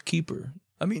an oath keeper.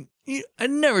 I mean, I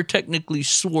never technically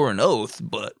swore an oath,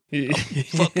 but I'm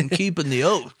fucking keeping the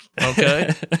oath,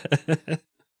 okay?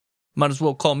 Might as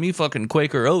well call me fucking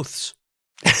Quaker Oaths.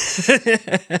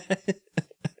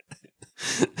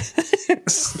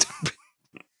 Stupid.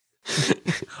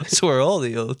 I swear all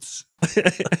the oaths.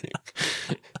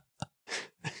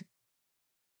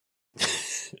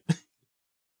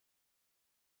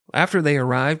 After they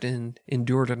arrived and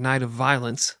endured a night of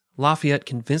violence, Lafayette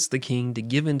convinced the king to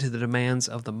give in to the demands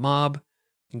of the mob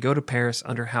and go to Paris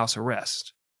under house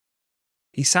arrest.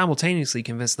 He simultaneously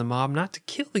convinced the mob not to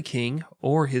kill the king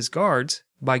or his guards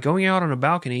by going out on a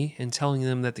balcony and telling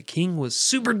them that the king was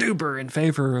super duper in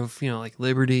favor of, like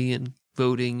liberty and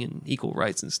voting and equal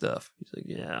rights and stuff. He's like,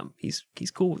 yeah, he's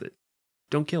cool with it.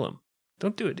 Don't kill him.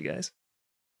 Don't do it, guys.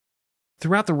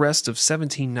 Throughout the rest of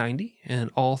 1790 and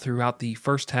all throughout the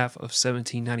first half of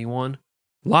 1791,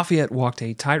 Lafayette walked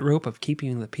a tightrope of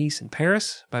keeping the peace in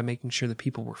Paris by making sure the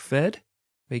people were fed,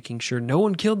 making sure no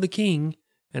one killed the king,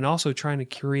 and also trying to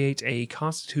create a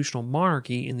constitutional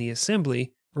monarchy in the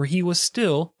assembly where he was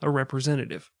still a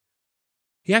representative.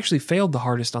 He actually failed the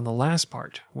hardest on the last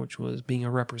part, which was being a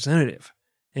representative,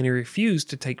 and he refused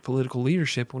to take political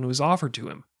leadership when it was offered to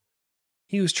him.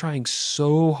 He was trying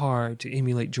so hard to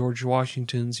emulate George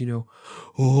Washington's,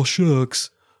 oh shucks,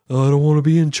 I don't want to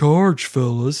be in charge,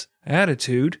 fellas,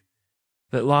 attitude,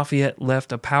 that Lafayette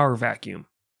left a power vacuum.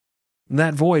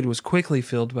 That void was quickly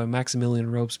filled by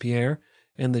Maximilien Robespierre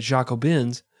and the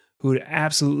Jacobins, who had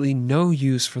absolutely no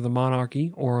use for the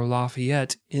monarchy or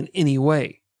Lafayette in any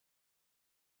way.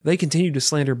 They continued to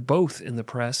slander both in the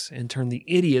press and turn the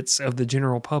idiots of the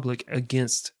general public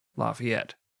against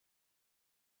Lafayette.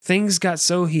 Things got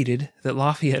so heated that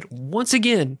Lafayette once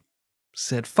again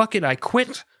said, fuck it, I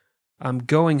quit. I'm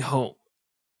going home.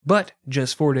 But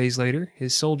just 4 days later,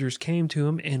 his soldiers came to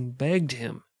him and begged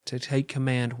him to take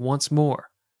command once more.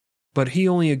 But he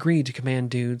only agreed to command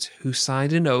dudes who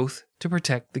signed an oath to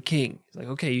protect the king. He's like,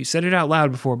 okay, you said it out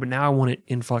loud before, but now I want it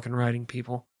in fucking writing,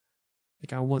 people.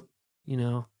 Like, I want,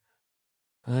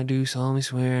 I do solemnly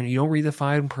swear, and you don't read the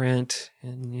fine print,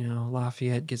 and,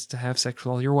 Lafayette gets to have sex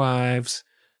with all your wives.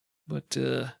 But,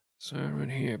 sign right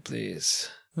here, please.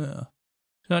 Yeah.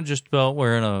 It's not just about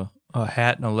wearing a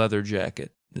hat and a leather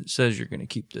jacket that says you're going to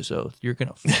keep this oath. You're going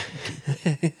to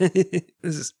fucking keep it.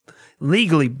 This is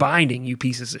legally binding, you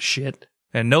pieces of shit.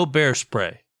 And no bear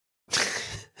spray.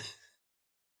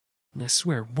 And I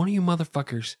swear, one of you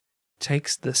motherfuckers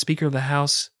takes the Speaker of the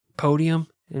House podium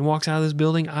and walks out of this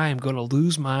building, I am going to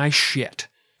lose my shit.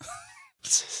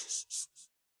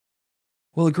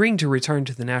 Well, agreeing to return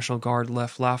to the National Guard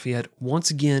left Lafayette once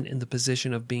again in the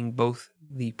position of being both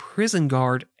the prison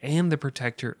guard and the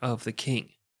protector of the king.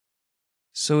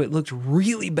 So it looked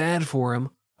really bad for him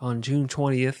on June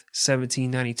 20th,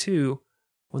 1792,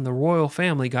 when the royal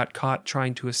family got caught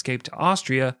trying to escape to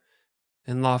Austria,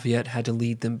 and Lafayette had to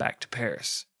lead them back to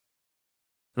Paris.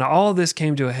 Now, all of this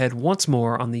came to a head once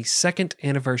more on the second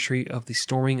anniversary of the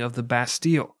storming of the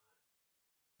Bastille.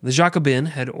 The Jacobins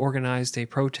had organized a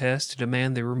protest to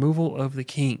demand the removal of the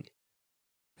king.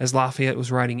 As Lafayette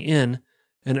was riding in,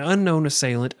 an unknown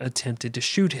assailant attempted to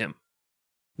shoot him.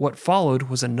 What followed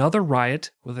was another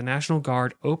riot with the National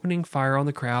Guard opening fire on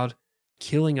the crowd,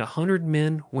 killing 100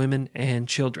 men, women, and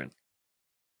children.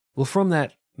 Well, from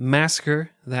that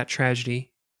massacre, that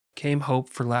tragedy, came hope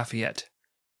for Lafayette.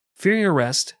 Fearing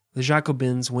arrest, the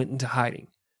Jacobins went into hiding.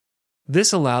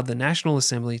 This allowed the National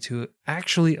Assembly to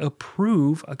actually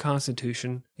approve a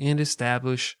constitution and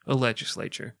establish a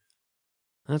legislature.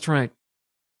 That's right.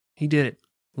 He did it.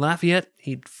 Lafayette,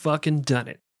 he'd fucking done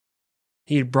it.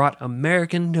 He had brought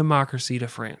American democracy to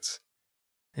France.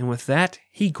 And with that,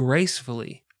 he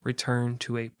gracefully returned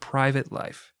to a private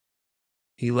life.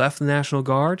 He left the National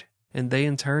Guard, and they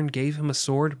in turn gave him a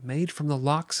sword made from the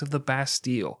locks of the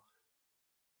Bastille.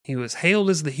 He was hailed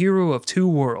as the hero of two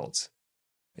worlds.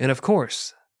 And of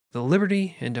course, the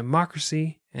liberty and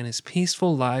democracy and his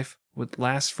peaceful life would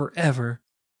last forever.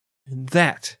 And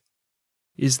that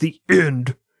is the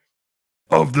end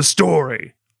of the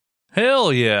story.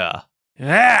 Hell yeah.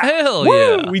 Ah, Hell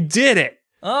woo, yeah. we did it.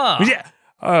 Ah. We did,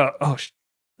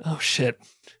 oh shit.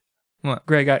 What?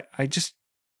 Greg, I just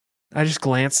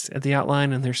glanced at the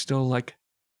outline and there's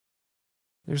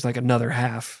another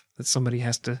half that somebody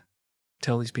has to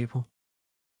tell these people.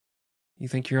 You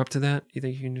think you're up to that? You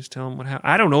think you can just tell them what happened?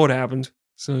 I don't know what happened,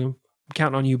 so I'm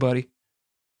counting on you, buddy.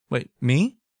 Wait,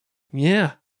 me?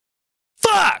 Yeah.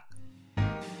 Fuck!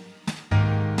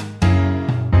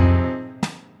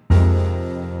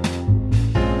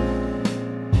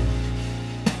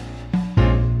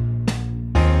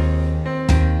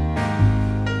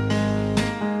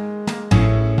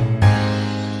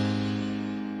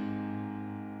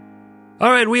 All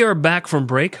right, we are back from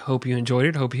break. Hope you enjoyed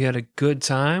it. Hope you had a good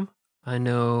time. I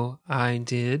know I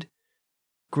did.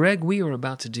 Greg, we are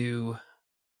about to do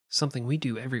something we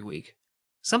do every week.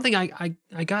 Something I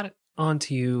got it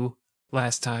onto you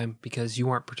last time because you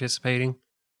weren't participating.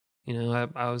 You know,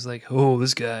 I was like, oh,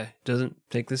 this guy doesn't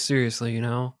take this seriously, you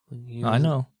know? I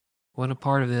know. Wasn't a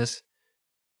part of this.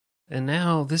 And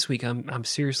now this week I'm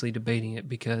seriously debating it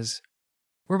because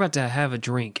we're about to have a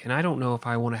drink, and I don't know if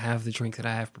I want to have the drink that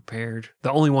I have prepared,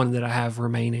 the only one that I have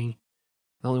remaining,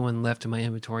 the only one left in my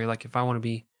inventory. Like, if I want to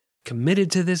be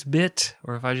committed to this bit,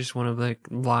 or if I just want to, like,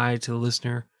 lie to the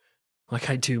listener, like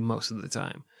I do most of the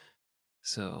time.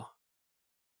 So,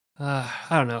 I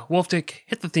don't know. Wolfdick,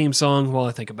 hit the theme song while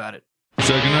I think about it.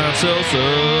 Second out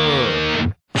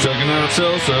Seltzer. Second out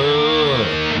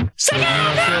Seltzer. Second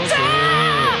out Seltzer.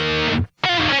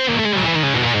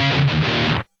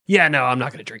 Yeah, no, I'm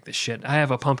not going to drink this shit. I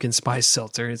have a pumpkin spice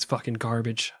seltzer. It's fucking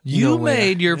garbage. You No way.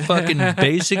 made your fucking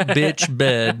basic bitch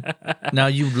bed. Now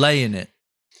you lay in it.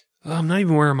 I'm not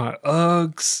even wearing my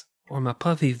Uggs or my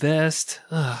puffy vest.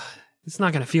 It's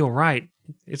not going to feel right.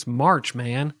 It's March,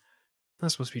 man. I'm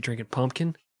not supposed to be drinking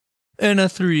pumpkin. And a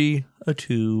 3, a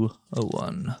 2, a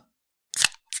 1.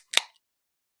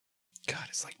 God,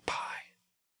 it's like pie.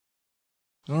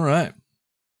 All right.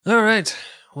 All right.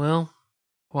 Well,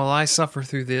 while I suffer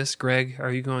through this, Greg, are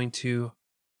you going to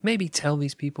maybe tell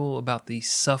these people about the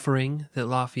suffering that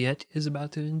Lafayette is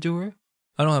about to endure?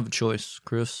 I don't have a choice,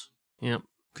 Chris. Yep.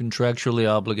 Contractually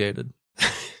obligated.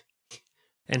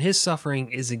 And his suffering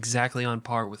is exactly on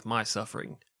par with my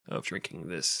suffering of drinking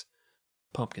this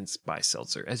pumpkin spice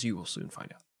seltzer, as you will soon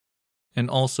find out. And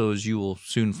also, as you will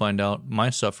soon find out, my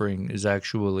suffering is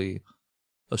actually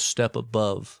a step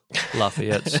above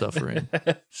Lafayette's suffering.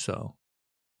 So,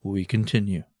 we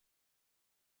continue.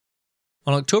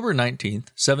 On October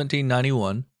 19th,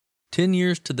 1791, 10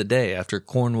 years to the day after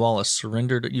Cornwallis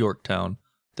surrendered at Yorktown,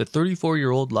 the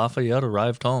 34-year-old Lafayette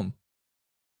arrived home.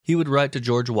 He would write to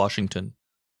George Washington,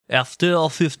 "After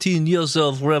 15 years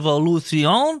of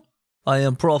revolution, I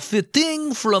am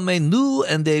profiting from a new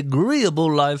and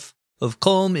agreeable life of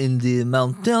calm in the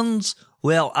mountains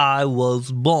where I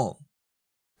was born."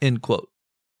 End quote.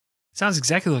 Sounds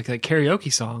exactly like that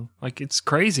karaoke song. Like, it's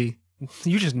crazy.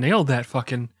 You just nailed that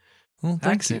fucking Well,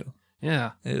 thank accent. you.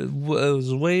 Yeah. It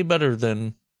was way better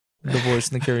than the voice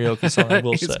in the karaoke song, I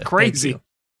will It's say. Thank crazy. you.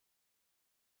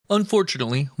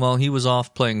 Unfortunately, while he was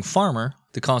off playing farmer,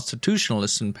 the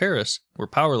Constitutionalists in Paris were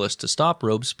powerless to stop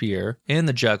Robespierre and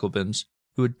the Jacobins,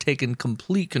 who had taken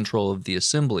complete control of the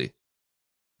assembly.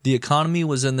 The economy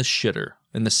was in the shitter,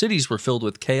 and the cities were filled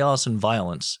with chaos and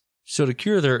violence. So to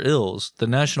cure their ills, the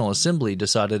National Assembly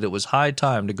decided it was high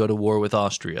time to go to war with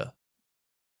Austria.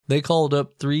 They called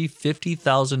up 3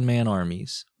 50,000-man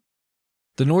armies.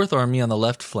 The North Army on the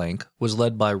left flank was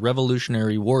led by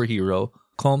Revolutionary War hero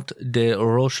Comte de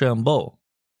Rochambeau.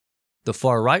 The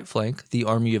far right flank, the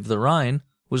Army of the Rhine,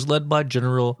 was led by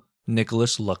General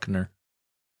Nicholas Luckner.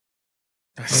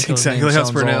 That's Those exactly names how it's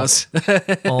sounds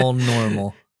pronounced. All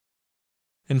normal.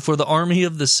 And for the army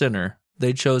of the sinner,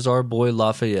 they chose our boy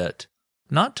Lafayette,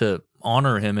 not to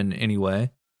honor him in any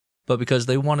way, but because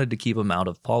they wanted to keep him out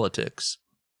of politics.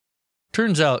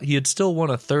 Turns out he had still won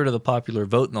a third of the popular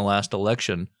vote in the last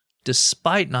election,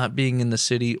 despite not being in the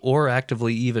city or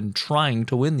actively even trying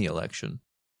to win the election.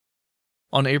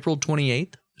 On April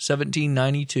 28,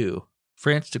 1792,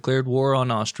 France declared war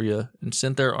on Austria and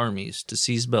sent their armies to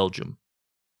seize Belgium.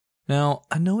 Now,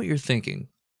 I know what you're thinking.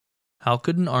 How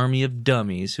could an army of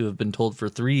dummies who have been told for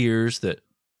 3 years that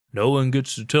no one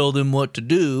gets to tell them what to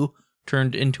do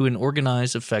turned into an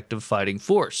organized, effective fighting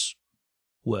force?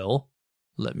 Well,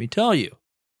 let me tell you.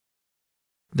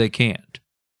 They can't.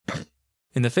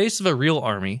 In the face of a real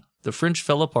army, the French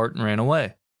fell apart and ran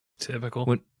away.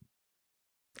 Typical.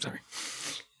 Sorry.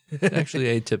 Actually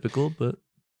atypical, but,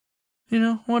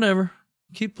 whatever.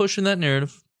 Keep pushing that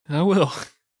narrative. I will.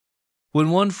 When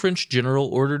one French general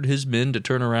ordered his men to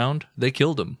turn around, they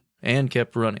killed him and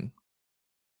kept running.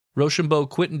 Rochambeau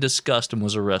quit in disgust and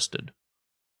was arrested.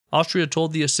 Austria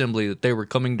told the assembly that they were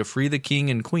coming to free the king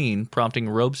and queen, prompting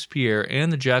Robespierre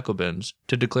and the Jacobins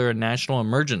to declare a national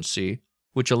emergency,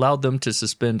 which allowed them to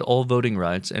suspend all voting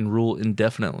rights and rule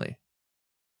indefinitely.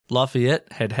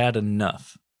 Lafayette had had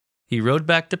enough. He rode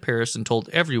back to Paris and told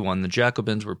everyone the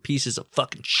Jacobins were pieces of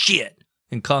fucking shit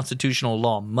and constitutional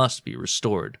law must be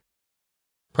restored.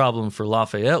 Problem for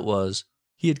Lafayette was,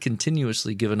 he had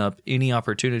continuously given up any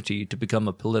opportunity to become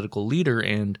a political leader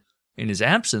and, in his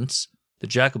absence, the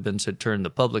Jacobins had turned the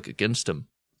public against him.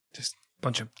 Just a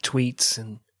bunch of tweets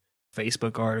and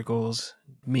Facebook articles,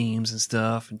 memes and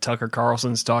stuff, and Tucker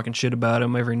Carlson's talking shit about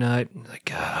him every night. Like,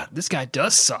 God, this guy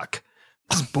does suck.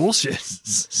 This is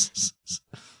bullshit.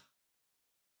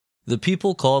 The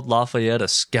people called Lafayette a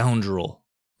scoundrel,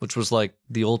 which was like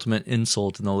the ultimate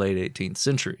insult in the late 18th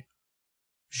century.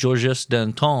 Georges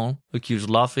Danton accused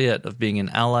Lafayette of being an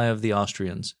ally of the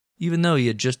Austrians, even though he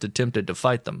had just attempted to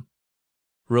fight them.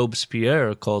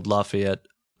 Robespierre called Lafayette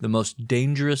the most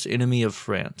dangerous enemy of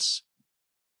France.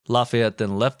 Lafayette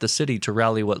then left the city to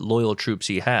rally what loyal troops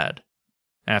he had.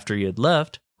 After he had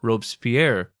left,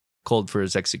 Robespierre called for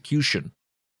his execution.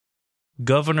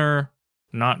 Governor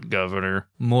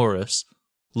Maurice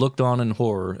looked on in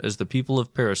horror as the people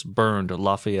of Paris burned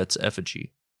Lafayette's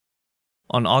effigy.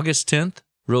 On August 10th,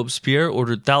 Robespierre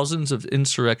ordered thousands of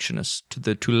insurrectionists to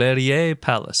the Tuileries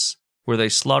Palace, where they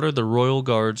slaughtered the royal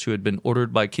guards who had been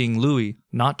ordered by King Louis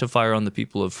not to fire on the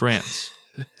people of France.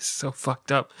 It's so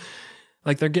fucked up.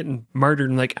 Like, they're getting murdered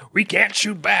and like, we can't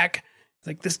shoot back.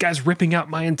 Like, this guy's ripping out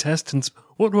my intestines.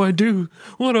 What do I do?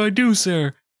 What do I do,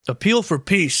 sir? Appeal for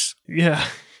peace. Yeah.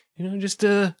 Just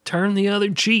turn the other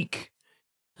cheek.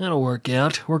 That'll work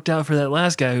out. Worked out for that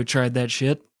last guy who tried that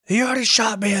shit. He already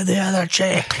shot me in the other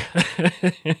cheek.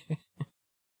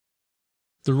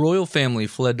 The royal family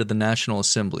fled to the National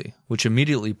Assembly, which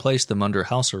immediately placed them under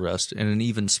house arrest in an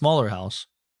even smaller house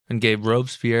and gave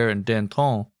Robespierre and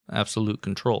Danton absolute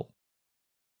control.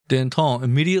 Danton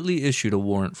immediately issued a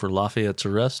warrant for Lafayette's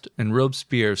arrest, and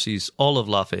Robespierre seized all of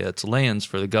Lafayette's lands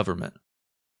for the government.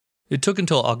 It took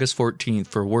until August 14th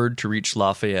for word to reach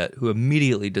Lafayette, who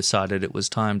immediately decided it was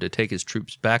time to take his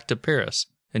troops back to Paris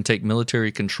and take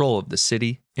military control of the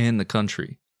city and the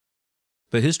country.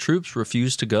 But his troops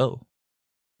refused to go.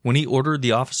 When he ordered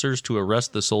the officers to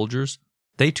arrest the soldiers,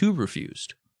 they too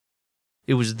refused.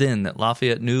 It was then that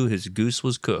Lafayette knew his goose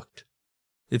was cooked.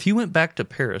 If he went back to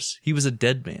Paris, he was a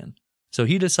dead man, so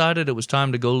he decided it was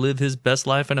time to go live his best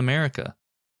life in America.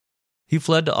 He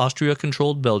fled to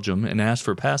Austria-controlled Belgium and asked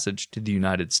for passage to the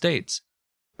United States.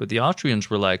 But the Austrians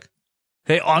were like,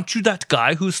 "Hey, aren't you that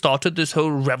guy who started this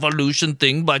whole revolution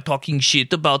thing by talking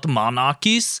shit about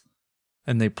monarchies?"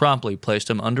 And they promptly placed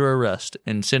him under arrest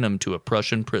and sent him to a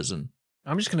Prussian prison.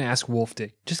 I'm just going to ask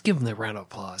Wolfdick. Just give him the round of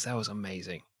applause. That was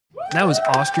amazing. That was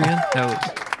Austrian. That was...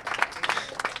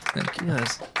 Thank you.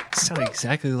 That sounded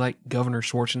exactly like Governor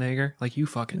Schwarzenegger. Like, you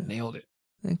fucking nailed it.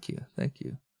 Thank you. Thank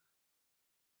you.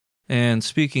 And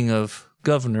speaking of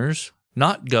governors,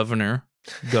 not Governor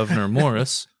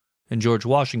Morris and George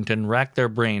Washington racked their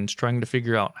brains trying to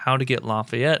figure out how to get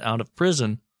Lafayette out of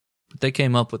prison, but they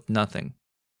came up with nothing.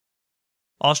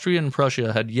 Austria and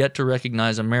Prussia had yet to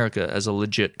recognize America as a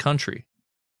legit country.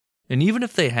 And even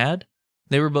if they had,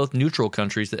 they were both neutral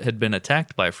countries that had been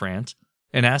attacked by France,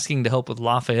 and asking to help with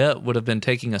Lafayette would have been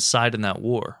taking a side in that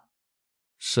war.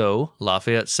 So,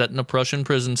 Lafayette sat in a Prussian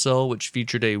prison cell which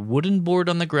featured a wooden board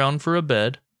on the ground for a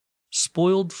bed,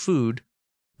 spoiled food,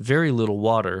 very little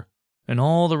water, and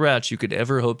all the rats you could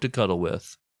ever hope to cuddle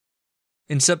with.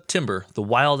 In September, the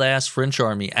wild-ass French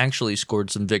army actually scored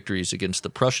some victories against the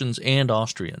Prussians and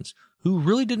Austrians, who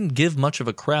really didn't give much of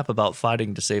a crap about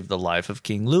fighting to save the life of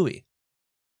King Louis.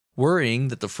 Worrying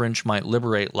that the French might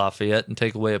liberate Lafayette and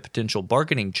take away a potential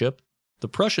bargaining chip, the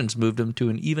Prussians moved him to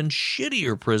an even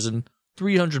shittier prison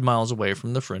 300 miles away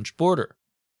from the French border.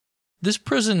 This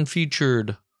prison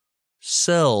featured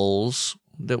cells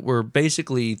that were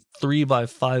basically 3 by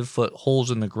 5 foot holes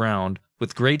in the ground,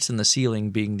 with grates in the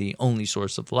ceiling being the only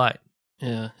source of light.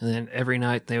 Yeah, and then every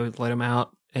night they would let him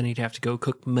out, and he'd have to go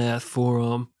cook meth for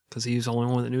him, because he was the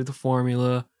only one that knew the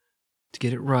formula to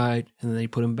get it right, and then they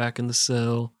put him back in the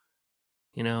cell,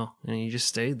 you know, and he just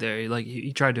stayed there.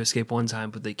 He tried to escape one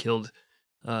time, but they killed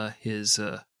this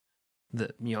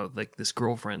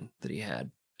girlfriend that he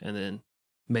had, and then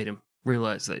made him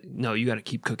realize that, no, you got to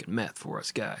keep cooking meth for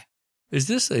us, guy. Is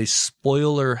this a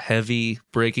spoiler-heavy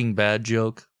Breaking Bad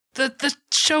joke? The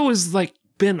show has,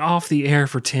 been off the air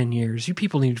for 10 years. You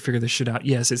people need to figure this shit out.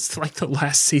 Yes, it's like the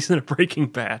last season of Breaking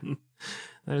Bad.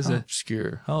 That is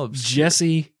obscure. How obscure.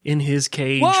 Jesse in his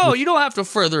cage. Whoa, you don't have to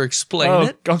further explain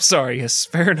it. I'm sorry. Yes,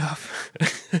 fair enough.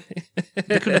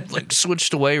 They could have,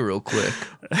 switched away real quick.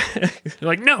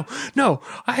 No,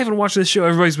 I haven't watched this show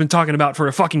everybody's been talking about for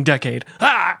a fucking decade.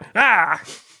 I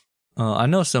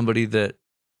know somebody that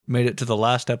made it to the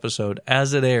last episode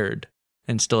as it aired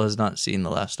and still has not seen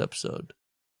the last episode.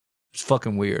 It's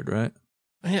fucking weird, right?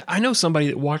 I know somebody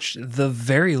that watched the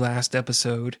very last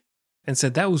episode and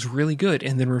said that was really good,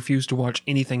 and then refused to watch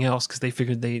anything else because they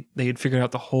figured they had figured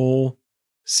out the whole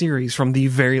series from the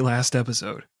very last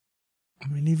episode. I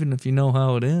mean, even if you know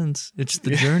how it ends, it's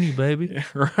the journey, baby.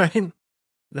 Right?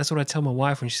 That's what I tell my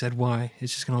wife when she said, why?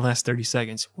 It's just going to last 30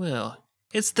 seconds. Well,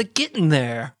 it's the getting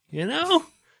there, you know?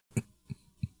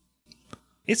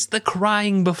 It's the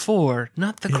crying before,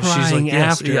 not the crying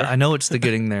after. Yeah, I know it's the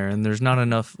getting there, and there's not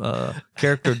enough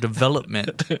character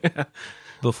development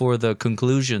before the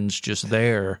conclusion's just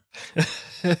there.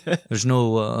 There's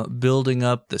no building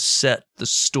up the set, the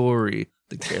story,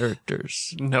 the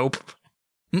characters. Nope.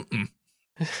 Mm-mm.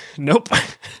 Nope.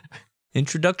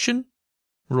 Introduction,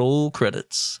 roll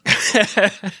credits.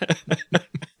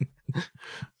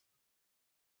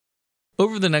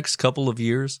 Over the next couple of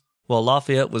years, while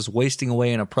Lafayette was wasting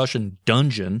away in a Prussian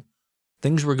dungeon,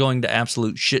 things were going to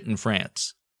absolute shit in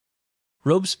France.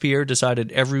 Robespierre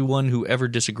decided everyone who ever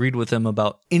disagreed with him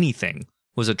about anything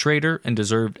was a traitor and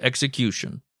deserved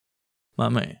execution. My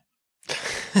man.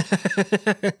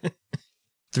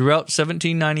 Throughout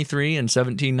 1793 and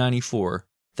 1794,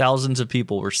 thousands of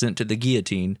people were sent to the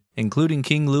guillotine, including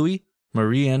King Louis,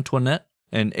 Marie Antoinette,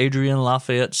 and Adrienne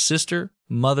Lafayette's sister,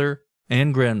 mother,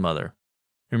 and grandmother.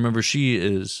 Remember, she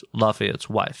is Lafayette's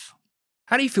wife.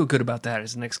 How do you feel good about that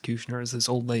as an executioner, as this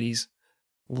old lady's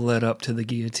led up to the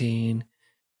guillotine?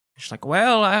 She's like,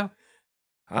 well,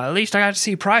 at least I got to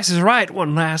see Price is Right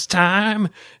one last time.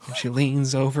 And she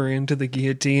leans over into the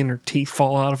guillotine, her teeth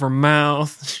fall out of her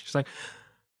mouth. She's like,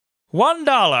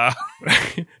 $1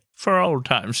 for old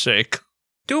time's sake.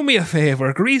 Do me a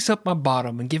favor, grease up my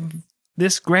bottom and give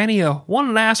this granny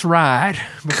one last ride.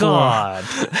 God.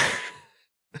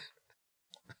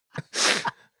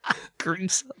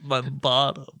 Grease up my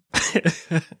bottom.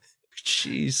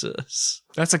 Jesus.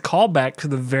 That's a callback to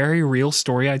the very real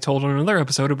story I told on another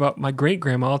episode about my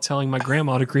great-grandma telling my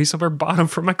grandma to grease up her bottom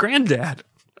for my granddad.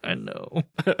 I know.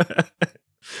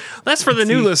 That's for the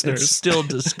new listeners. It's still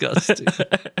disgusting.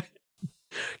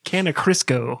 Can of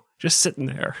Crisco just sitting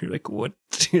there. You're like, what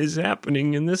is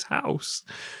happening in this house?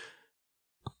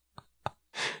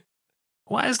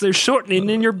 Why is there shortening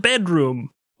in your bedroom?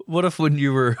 What if when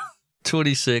you were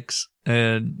 26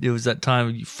 and it was that time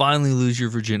you finally lose your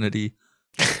virginity?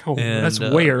 Oh, and, that's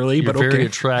way early, but you're okay. Very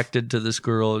attracted to this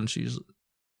girl, and she's,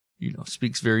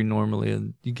 speaks very normally,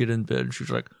 and you get in bed, and she's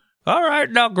like, all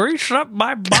right, now grease up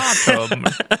my bottom,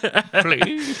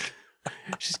 please.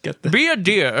 She's got the be a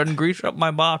dear and grease up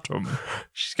my bottom.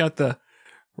 She's got the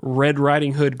Red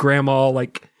Riding Hood grandma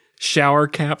shower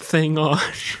cap thing on.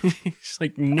 She's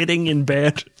knitting in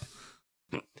bed.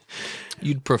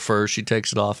 You'd prefer she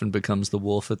takes it off and becomes the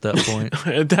wolf at that point.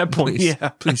 At that point, please, yeah.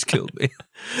 Please kill me.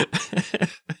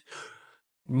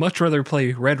 Much rather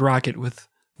play Red Rocket with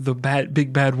the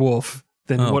big bad wolf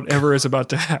than whatever is about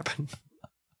to happen.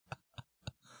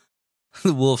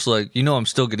 The wolf's like, I'm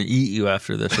still going to eat you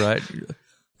after this, right?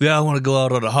 Yeah, I want to go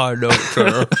out on a high note,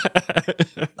 Turner.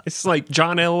 It's like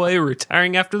John Elway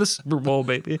retiring after the Super Bowl,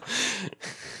 baby.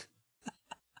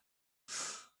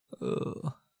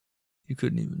 You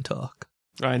couldn't even talk.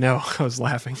 I know. I was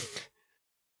laughing.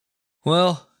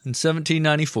 Well, in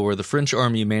 1794, the French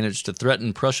army managed to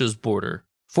threaten Prussia's border,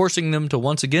 forcing them to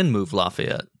once again move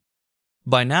Lafayette.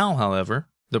 By now, however,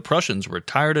 the Prussians were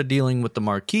tired of dealing with the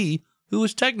Marquis, who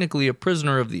was technically a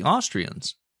prisoner of the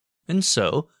Austrians, and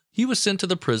so he was sent to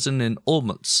the prison in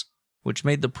Olmütz, which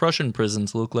made the Prussian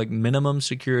prisons look like minimum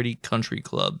security country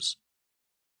clubs.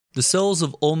 The cells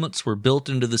of Olmütz were built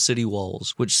into the city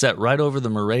walls, which sat right over the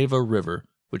Morava River,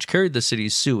 which carried the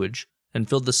city's sewage and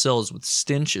filled the cells with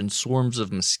stench and swarms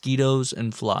of mosquitoes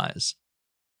and flies.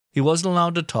 He wasn't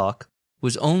allowed to talk,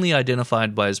 was only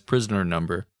identified by his prisoner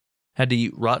number, had to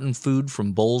eat rotten food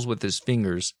from bowls with his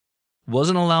fingers,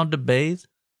 wasn't allowed to bathe,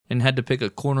 and had to pick a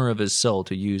corner of his cell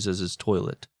to use as his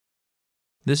toilet.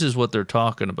 This is what they're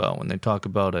talking about when they talk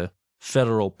about a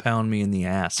federal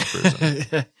pound-me-in-the-ass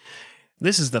prison.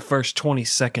 This is the first 20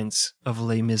 seconds of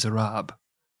Les Miserables.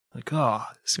 Like, oh,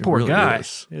 this It poor really guy.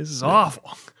 is. This is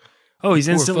awful. Oh, he's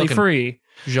Poor instantly fucking- free.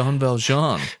 Jean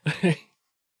Valjean.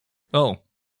 Oh,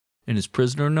 and his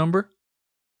prisoner number?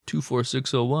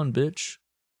 24601, bitch.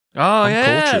 Oh, I'm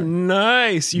yeah. cultured.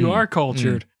 Nice. You Mm, are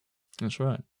cultured. That's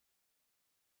right.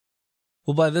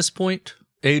 Well, by this point,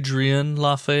 Adrienne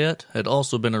Lafayette had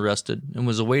also been arrested and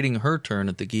was awaiting her turn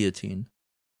at the guillotine.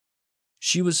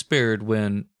 She was spared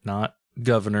when, not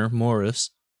Governor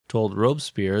Morris, told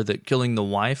Robespierre that killing the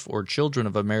wife or children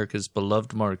of America's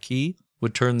beloved Marquis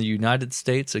would turn the United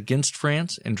States against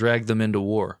France and drag them into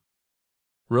war.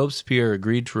 Robespierre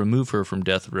agreed to remove her from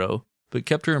death row, but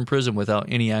kept her in prison without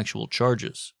any actual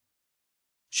charges.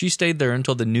 She stayed there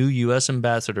until the new U.S.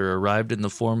 ambassador arrived in the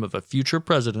form of a future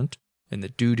president and the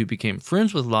dude who became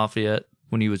friends with Lafayette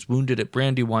when he was wounded at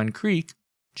Brandywine Creek,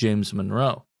 James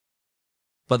Monroe.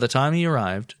 By the time he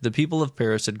arrived, the people of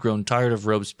Paris had grown tired of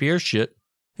Robespierre's shit,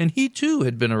 and he too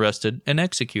had been arrested and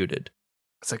executed.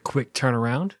 It's a quick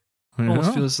turnaround. Yeah.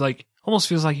 Almost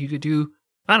feels like you could do,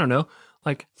 I don't know,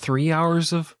 like 3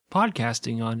 hours of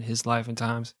podcasting on his life and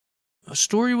times. A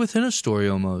story within a story,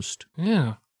 almost.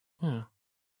 Yeah. Yeah.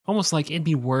 Almost like it'd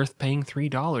be worth paying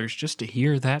 $3 just to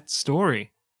hear that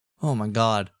story. Oh my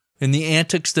God. And the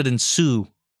antics that ensue.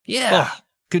 Yeah. Oh,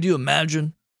 could you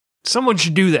imagine? Someone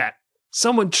should do that.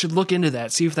 Someone should look into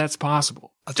that, see if that's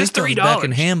possible. I Just think $3. that was back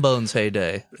in Hambone's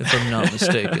heyday, if I'm not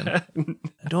mistaken.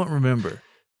 I don't remember.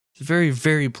 It's a very,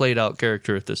 very played out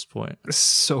character at this point.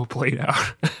 So played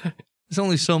out. There's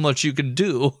only so much you can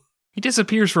do. He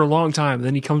disappears for a long time, and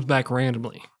then he comes back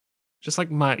randomly. Just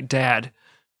like my dad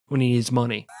when he needs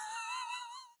money.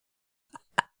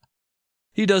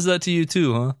 He does that to you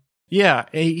too, huh? Yeah,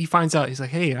 he finds out. He's like,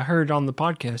 hey, I heard on the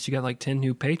podcast you got like 10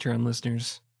 new Patreon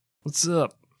listeners. What's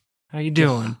up? How you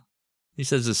doing? He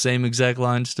says the same exact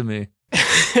lines to me.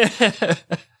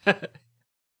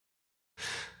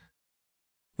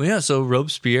 Well, yeah, so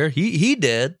Robespierre, he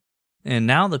dead. And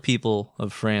now the people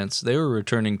of France, they were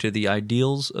returning to the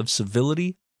ideals of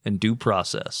civility and due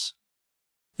process.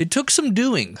 It took some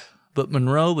doing, but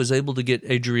Monroe was able to get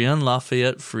Adrienne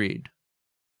Lafayette freed.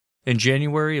 In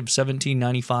January of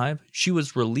 1795, she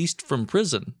was released from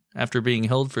prison after being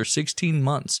held for 16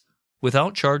 months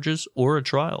without charges or a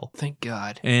trial. Thank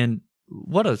God. And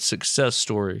what a success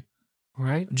story.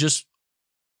 Right? Just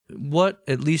what,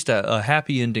 at least a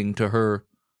happy ending to her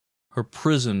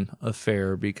prison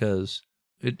affair, because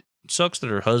it sucks that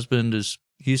her husband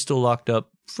he's still locked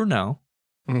up for now,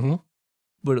 Mm-hmm.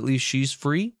 but at least she's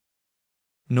free.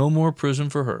 No more prison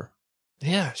for her.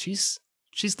 Yeah, she's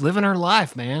living her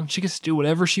life, man. She gets to do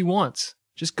whatever she wants.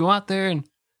 Just go out there and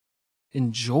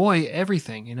enjoy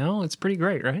everything, you know? It's pretty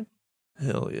great, right?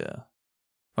 Hell yeah.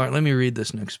 All right, let me read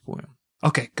this next poem.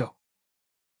 Okay, go.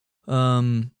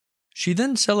 She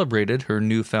then celebrated her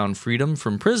newfound freedom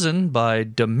from prison by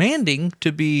demanding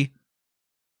to be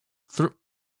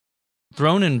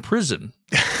thrown in prison.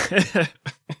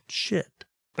 Shit.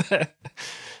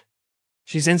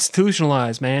 She's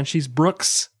institutionalized, man. She's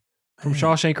Brooks from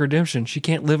Shawshank Redemption. She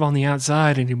can't live on the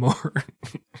outside anymore.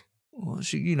 Well,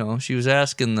 she was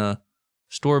asking the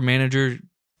store manager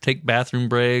take bathroom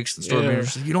breaks. The store manager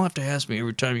said, "You don't have to ask me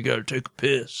every time you got to take a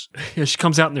piss." Yeah, she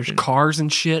comes out and there's cars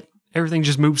and shit. Everything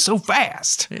just moves so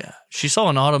fast. Yeah. She saw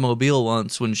an automobile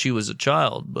once when she was a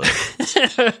child, but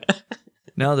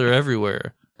now they're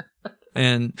everywhere.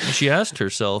 And she asked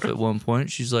herself at one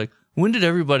point, she's like, when did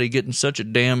everybody get in such a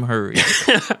damn hurry?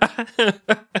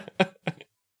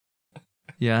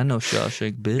 Yeah, I know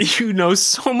Shawshank, bitch. You know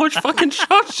so much fucking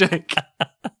Shawshank.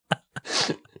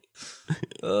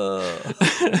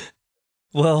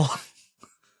 Well,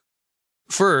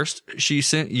 first, she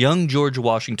sent young George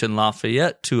Washington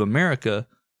Lafayette to America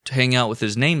to hang out with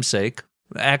his namesake,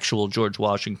 actual George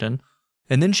Washington,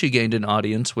 and then she gained an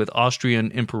audience with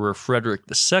Austrian Emperor Frederick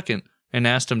II and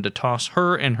asked him to toss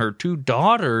her and her 2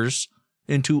 daughters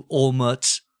into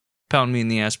Olmütz,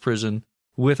 pound-me-in-the-ass prison,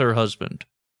 with her husband.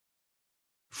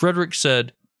 Frederick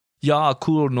said, "Yeah,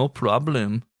 cool, no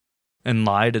problem," and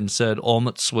lied and said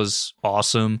Olmütz was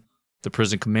awesome. The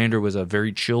prison commander was a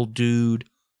very chill dude.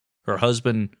 her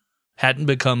husband hadn't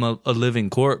become a living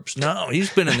corpse. No,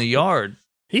 he's been in the yard.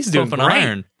 He's doing pumping great.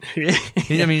 iron.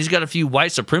 He's got a few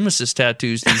white supremacist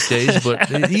tattoos these days, but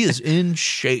he is in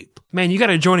shape. Man, you got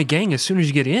to join a gang as soon as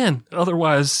you get in.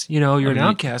 Otherwise, you're an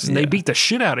outcast, and they yeah. beat the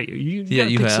shit out of you. You Yeah,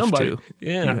 gotta you pick have somebody. to.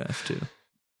 Yeah. You have to.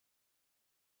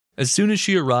 As soon as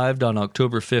she arrived on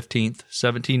October 15th,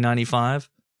 1795,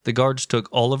 the guards took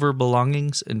all of her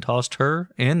belongings and tossed her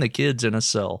and the kids in a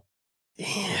cell.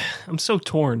 Yeah, I'm so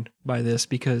torn by this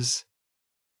because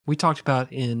we talked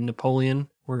about in Napoleon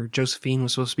where Josephine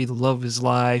was supposed to be the love of his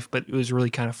life, but it was really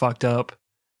kind of fucked up.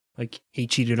 Like, he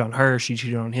cheated on her, she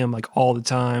cheated on him, like, all the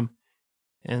time.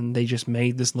 And they just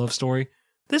made this love story.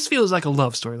 This feels like a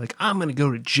love story. Like, I'm going to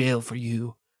go to jail for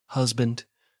you, husband.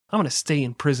 I'm going to stay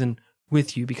in prison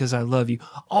with you because I love you.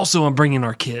 Also, I'm bringing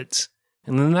our kids.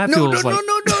 And then that feels like...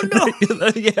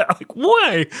 No. Yeah, like,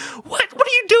 why? What are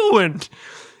you doing?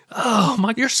 Oh,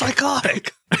 my... You're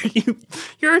psychotic.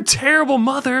 You're a terrible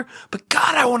mother, but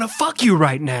God, I want to fuck you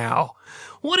right now.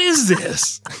 What is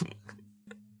this?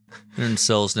 They're in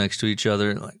cells next to each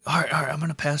other. Like, all right, I'm going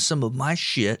to pass some of my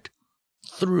shit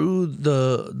through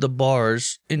the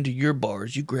bars into your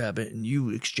bars. You grab it and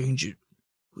you exchange it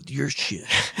with your shit.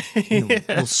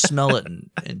 We'll smell it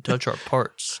and touch our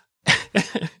parts.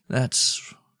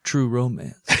 That's true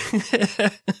romance.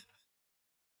 I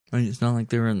mean, it's not like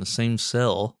they were in the same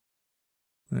cell.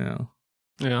 Yeah.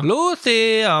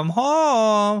 Lucy, I'm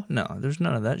home. No, there's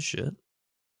none of that shit.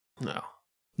 No.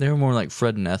 They were more like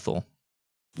Fred and Ethel.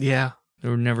 Yeah. They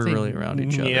were never really around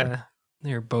each other. Yeah.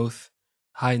 They were both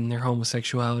hiding their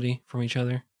homosexuality from each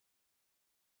other.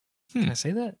 Can I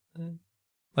say that?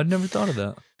 I'd never thought of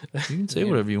that. You can say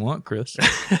whatever you want, Chris.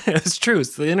 It's true.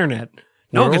 It's the internet.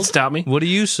 No one can World, stop me. What do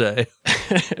you say?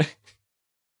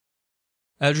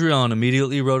 Adrian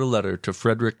immediately wrote a letter to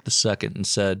Frederick II and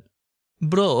said,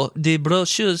 "Bro, the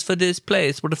brochures for this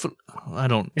place were I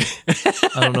don't know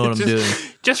what I'm doing.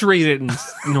 Just read it in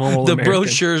normal The American.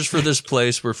 brochures for this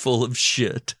place were full of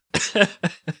shit."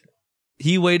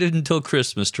 He waited until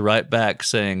Christmas to write back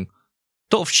saying,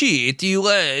 "Tough shit, you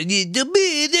You're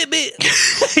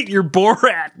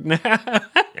Borat.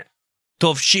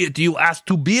 tough shit, you asked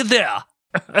to be there."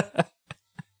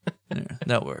 Yeah,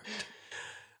 that worked.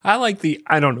 I like the,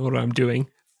 I don't know what I'm doing.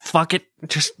 Fuck it.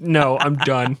 Just, no, I'm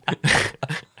done.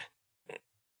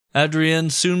 Adrienne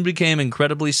soon became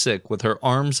incredibly sick, with her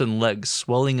arms and legs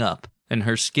swelling up and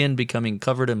her skin becoming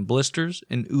covered in blisters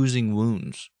and oozing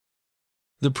wounds.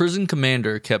 The prison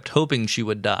commander kept hoping she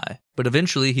would die, but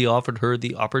eventually he offered her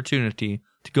the opportunity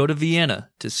to go to Vienna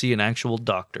to see an actual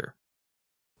doctor.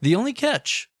 The only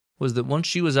catch was that once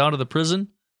she was out of the prison,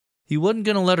 he wasn't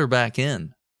going to let her back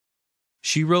in.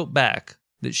 She wrote back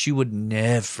that she would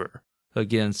never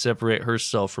again separate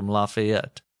herself from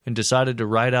Lafayette and decided to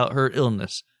ride out her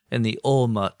illness in the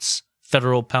Olmutz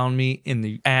federal pound me in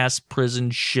the ass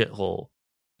prison shithole.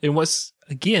 And what's,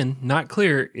 again, not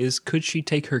clear is could she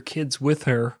take her kids with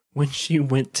her when she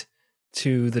went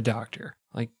to the doctor?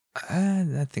 Like,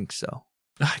 I think so.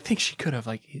 I think she could have.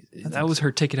 Like, that was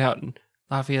her ticket out. And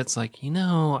Lafayette's like,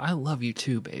 I love you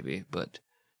too, baby, but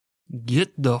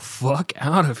get the fuck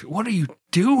out of here. What are you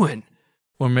doing?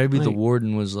 Or maybe the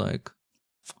warden was like,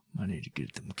 I need to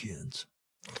get them kids.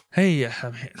 Hey, I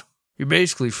mean, you're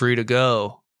basically free to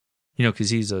go.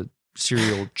 Because he's a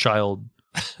serial child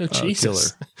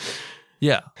Jesus. killer.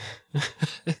 Yeah.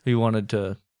 He wanted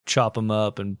to chop him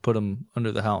up and put him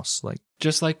under the house, like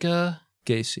Just like,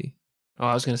 Gacy.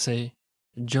 I was going to say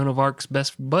Joan of Arc's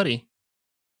best buddy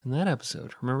in that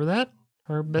episode. Remember that?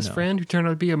 Her best friend who turned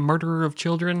out to be a murderer of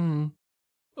children.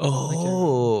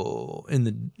 Oh, in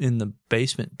the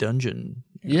basement dungeon.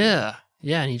 Yeah.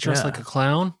 Yeah, and he dressed like a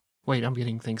clown. Wait, I'm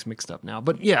getting things mixed up now.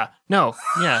 But yeah, no,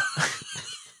 yeah.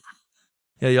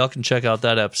 Yeah, y'all can check out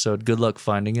that episode. Good luck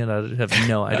finding it. I have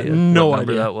no idea No what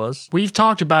number idea. that was. We've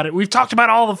talked about it. We've talked about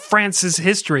all of France's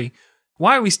history.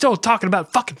 Why are we still talking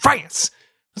about fucking France?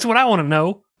 That's what I want to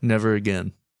know. Never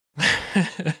again.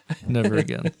 Never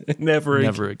again. Never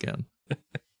again.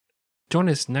 Join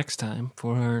us next time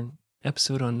for our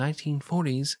episode on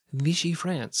 1940s Vichy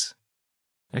France.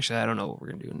 Actually, I don't know what we're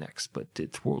going to do next, but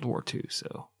it's World War II,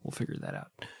 so we'll figure that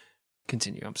out.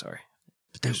 Continue, I'm sorry.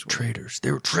 But they were traitors.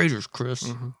 They were traitors, Chris.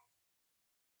 Mm-hmm.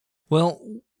 Well,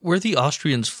 where the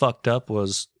Austrians fucked up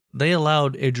was they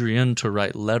allowed Adrienne to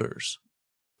write letters.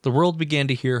 The world began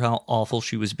to hear how awful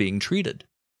she was being treated.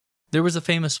 There was a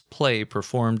famous play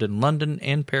performed in London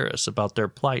and Paris about their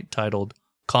plight titled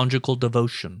Conjugal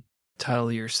Devotion. Title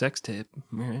of your sex tape,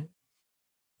 right?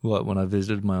 What, when I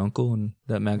visited my uncle in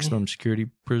that maximum security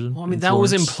prison? Well, I mean, in that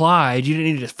was Florence? implied. You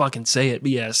didn't need to fucking say it,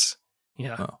 but yes.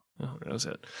 Yeah. Oh. Oh, that was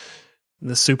it.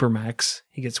 the Supermax.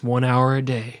 He gets 1 hour a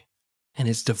day, and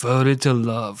it's devoted to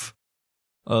love.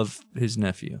 Of his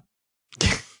nephew.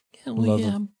 Hell Love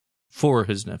yeah. For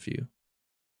his nephew.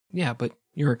 Yeah, but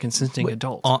you're a consenting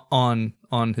adult. On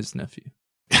his nephew.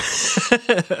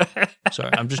 Sorry,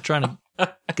 I'm just trying to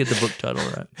get the book title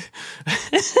right.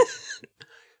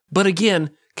 But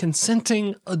again,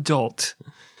 consenting adult.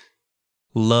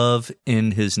 Love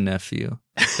in his nephew.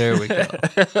 There we go.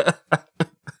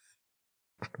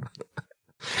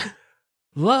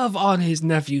 Love on his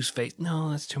nephew's face.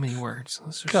 No, that's too many words.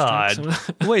 Let's restrict God,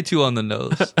 some- way too on the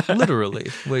nose. Literally,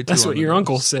 way too. That's on what the your nose.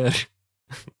 uncle said.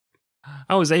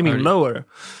 I was aiming Already- lower.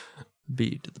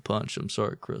 Beat to the punch. I'm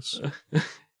sorry, Chris.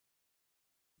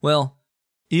 Well,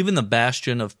 even the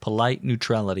bastion of polite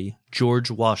neutrality,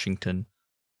 George Washington,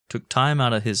 took time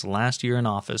out of his last year in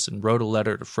office and wrote a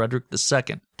letter to Frederick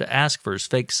II to ask for his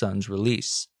fake son's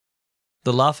release.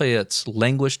 The Lafayettes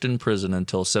languished in prison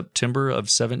until September of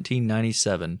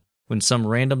 1797, when some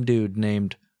random dude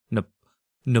named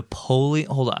Napoleon...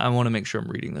 Hold on, I want to make sure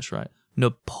I'm reading this right.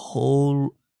 Napoleon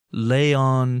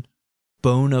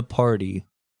Bonaparte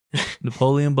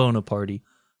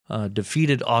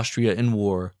defeated Austria in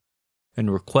war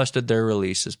and requested their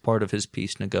release as part of his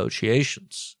peace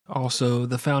negotiations. Also,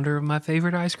 the founder of my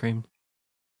favorite ice cream,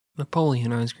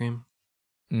 Napoleon ice cream.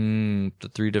 The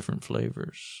 3 different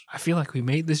flavors. I feel like we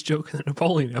made this joke in the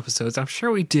Napoleon episodes. I'm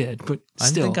sure we did, but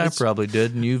still. I think I it's- probably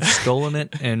did, and you've stolen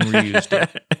it and reused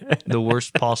it. The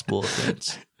worst possible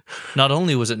offense. Not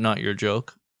only was it not your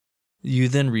joke, you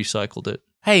then recycled it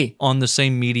Hey, on the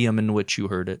same medium in which you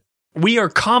heard it. we are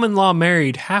common law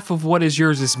married. Half of what is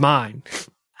yours is mine.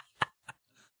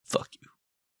 Fuck you.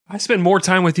 I spend more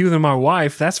time with you than my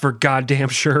wife. That's for goddamn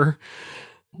sure.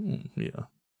 Yeah.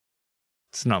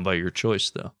 It's not by your choice,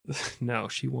 though. No,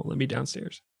 she won't let me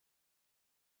downstairs.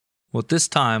 Well, at this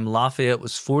time, Lafayette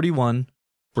was 41,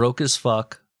 broke as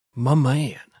fuck, My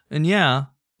man. and yeah,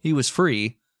 he was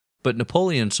free, but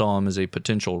Napoleon saw him as a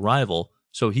potential rival,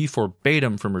 so he forbade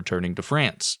him from returning to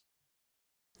France.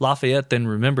 Lafayette then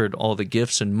remembered all the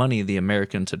gifts and money the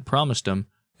Americans had promised him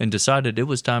and decided it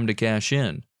was time to cash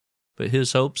in, but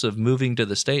his hopes of moving to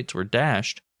the States were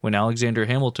dashed when Alexander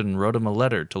Hamilton wrote him a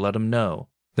letter to let him know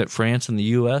that France and the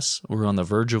U.S. were on the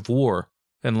verge of war,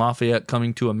 and Lafayette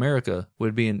coming to America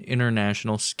would be an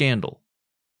international scandal.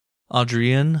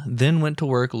 Adrien then went to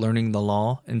work learning the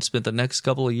law and spent the next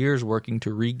couple of years working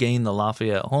to regain the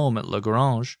Lafayette home at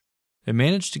Lagrange, and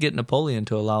managed to get Napoleon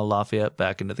to allow Lafayette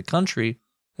back into the country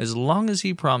as long as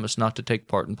he promised not to take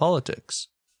part in politics.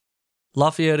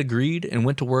 Lafayette agreed and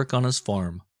went to work on his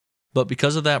farm, but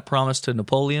because of that promise to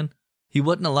Napoleon, he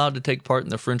wasn't allowed to take part in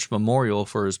the French memorial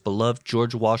for his beloved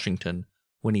George Washington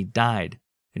when he died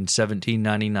in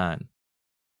 1799.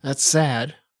 That's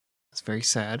sad. That's very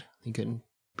sad. He couldn't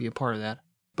be a part of that.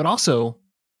 But also,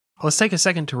 let's take a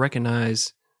second to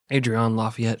recognize Adrienne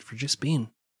Lafayette for just being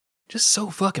just so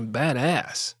fucking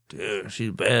badass. Dude, she's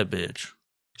a bad bitch.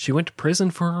 She went to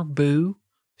prison for her boo,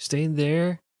 stayed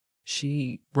there.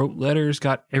 She wrote letters,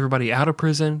 got everybody out of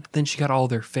prison. Then she got all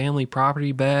their family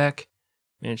property back.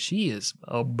 Man, she is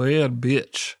a bad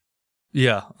bitch.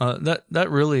 Yeah, that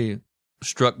really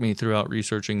struck me throughout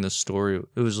researching this story.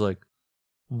 It was like,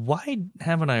 why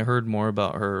haven't I heard more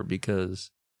about her? Because,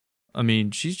 I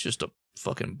mean, she's just a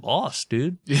fucking boss,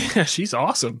 dude. Yeah, she's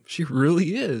awesome. She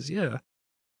really is, yeah.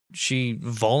 She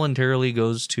voluntarily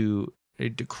goes to a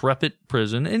decrepit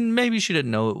prison, and maybe she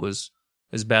didn't know it was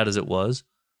as bad as it was,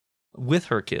 with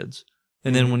her kids.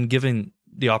 And then when given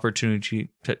the opportunity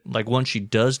to, like, once she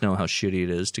does know how shitty it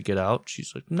is to get out,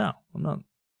 she's like, no, I'm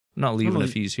not leaving Really?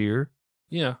 if he's here.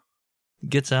 Yeah.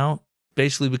 Gets out,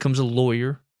 basically becomes a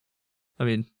lawyer. I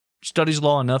mean, studies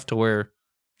law enough to where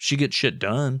she gets shit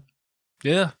done.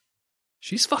 Yeah.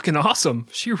 She's fucking awesome.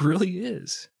 She really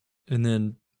is. And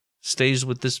then stays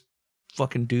with this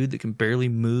fucking dude that can barely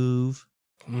move.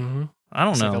 Mm-hmm. I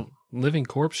don't It's know. like a living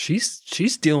corpse.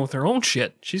 She's dealing with her own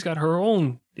shit. She's got her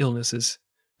own illnesses.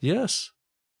 Yes.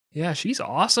 Yeah, she's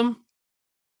awesome.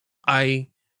 I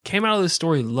came out of this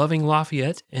story loving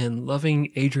Lafayette and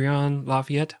loving Adrienne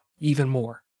Lafayette even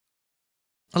more.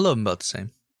 I love him about the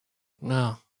same.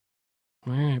 No.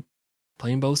 All right.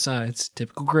 Playing both sides.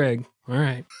 Typical Greg. All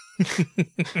right.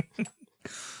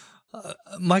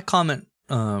 My comment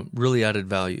really added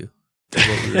value to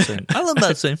what we were saying. I love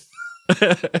about the same.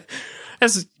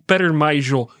 That's better than my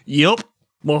usual, yep.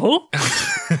 Uh-huh.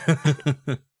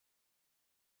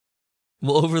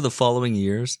 Well, over the following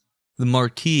years, the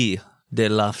Marquis de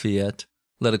Lafayette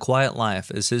led a quiet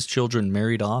life as his children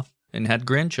married off and had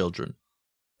grandchildren,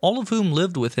 all of whom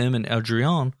lived with him and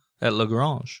Adrien at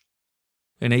Lagrange.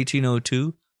 In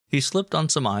 1802, He slipped on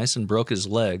some ice and broke his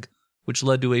leg, which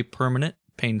led to a permanent,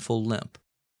 painful limp.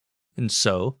 And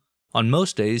so, on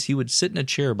most days, he would sit in a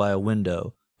chair by a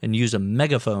window and use a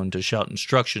megaphone to shout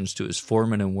instructions to his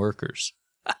foremen and workers.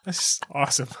 That's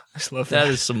awesome. I just love that.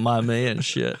 That is some my man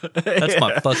shit. That's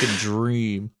my fucking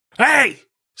dream. Hey!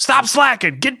 Stop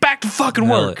slacking! Get back to fucking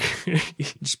Hell, work!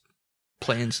 Just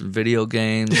playing some video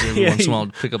games. Every once in a while,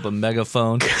 pick up a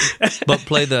megaphone, but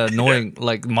play the annoying,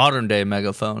 like modern day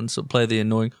megaphone. So play the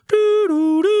annoying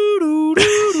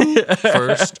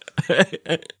first.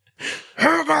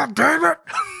 Oh, God damn it!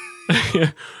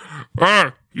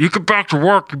 Hey, you get back to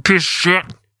work, you piece of shit.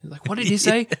 Like, what did he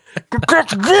say? Get back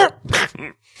to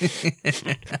work!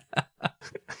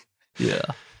 Yeah.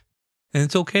 And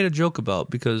it's okay to joke about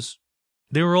because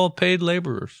they were all paid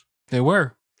laborers. They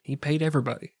were. He paid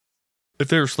everybody. If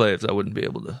they were slaves, I wouldn't be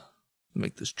able to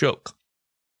make this joke.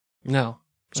 No.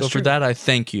 So for that, I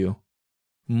thank you,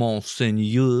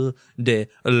 Monseigneur de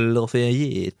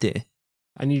Lafayette.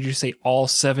 I need you to say all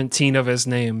 17 of his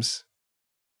names.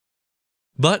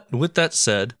 But with that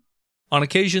said, on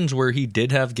occasions where he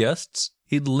did have guests,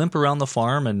 he'd limp around the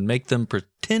farm and make them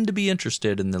pretend to be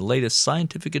interested in the latest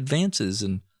scientific advances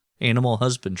in animal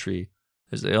husbandry,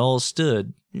 as they all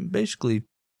stood, basically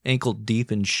ankle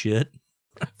deep in shit.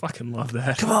 I fucking love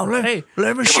that. Come on,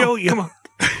 let me show you. Come on.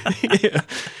 Yeah.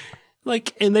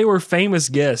 Like, and they were famous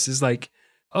guests. It's like,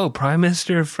 oh, Prime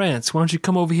Minister of France, why don't you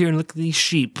come over here and look at these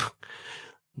sheep?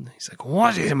 And he's like,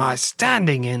 what am I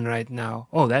standing in right now?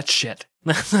 Oh, that's shit.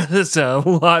 That's a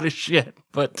lot of shit.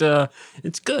 But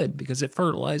it's good because it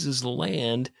fertilizes the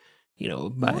land, you know.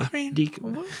 By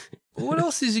What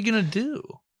else is he going to do?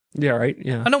 Yeah, right?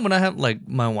 Yeah. I know when I have, like,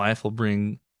 my wife will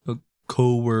bring a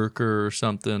coworker or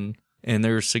something and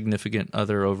their significant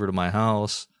other over to my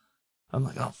house. I'm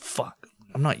like, oh, fuck.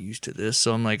 I'm not used to this.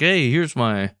 So I'm like, hey, here's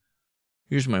my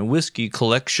whiskey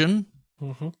collection.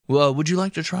 Mm-hmm. Well, would you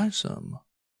like to try some?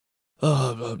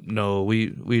 No,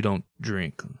 we don't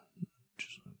drink.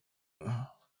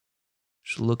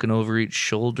 Just looking over each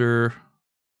shoulder.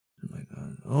 I'm like,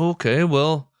 okay,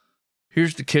 well,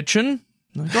 here's the kitchen.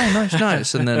 I'm like, oh,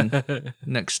 nice. And then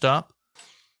next stop.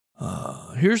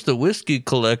 Here's the whiskey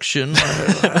collection.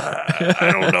 I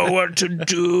don't know what to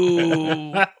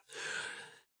do. And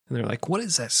they're like, what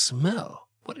is that smell?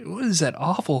 What is that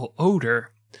awful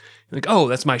odor? You're like, oh,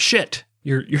 that's my shit.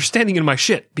 You're standing in my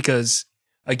shit because,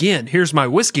 again, here's my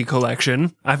whiskey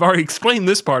collection. I've already explained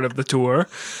this part of the tour.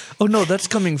 Oh, no, that's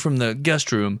coming from the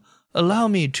guest room. Allow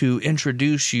me to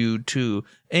introduce you to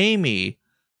Amy.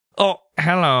 Oh,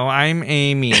 hello, I'm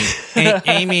Amy.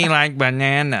 Amy like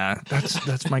banana.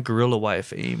 That's my gorilla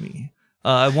wife, Amy.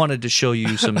 I wanted to show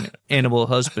you some animal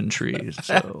husbandry,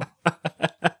 so...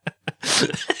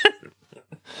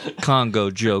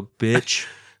 Congo joke, bitch.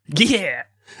 Yeah.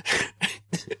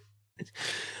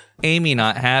 Amy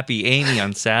not happy. Amy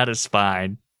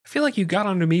unsatisfied. I feel like you got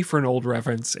onto me for an old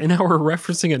reference, and now we're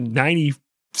referencing a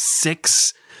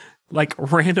 96 like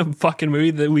random fucking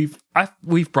movie that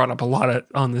we've brought up a lot of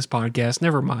on this podcast.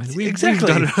 Never mind. We've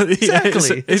done it.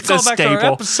 Exactly. It's call a back staple. to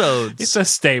our episodes. It's a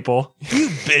staple. You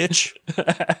bitch.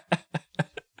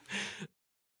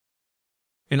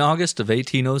 In August of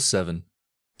 1807,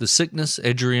 the sickness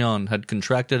Adrienne had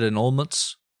contracted in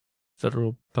Olmutz,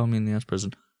 federal Palmy in the ass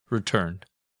prison, returned.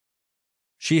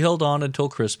 She held on until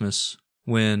Christmas,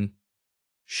 when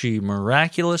she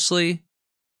miraculously,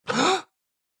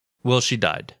 she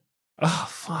died. Oh,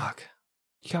 fuck.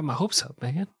 You got my hopes up,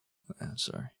 man.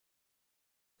 Sorry.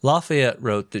 Lafayette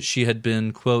wrote that she had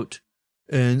been, quote,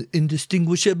 an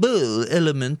indistinguishable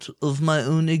element of my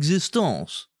own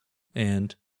existence,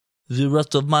 and the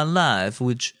rest of my life,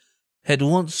 which had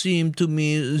once seemed to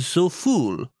me so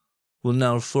full, will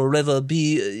now forever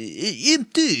be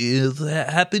empty of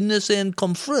happiness and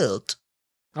comfort.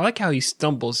 I like how he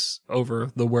stumbles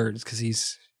over the words because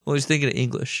he's thinking of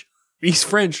English. He's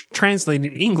French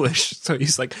translating English, so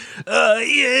he's like,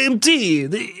 empty.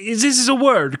 This is a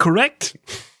word, correct?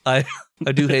 I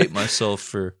do hate myself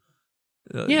for...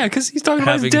 yeah, because he's talking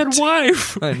about his dead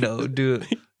wife. I know, do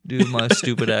my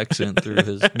stupid accent through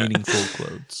his meaningful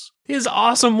quotes. His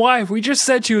awesome wife. We just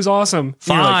said she was awesome.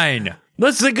 Fine. Like,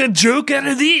 let's make a joke out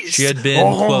of these. She had been,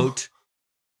 quote,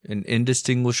 an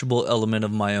indistinguishable element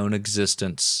of my own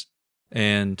existence,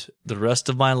 and the rest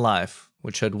of my life,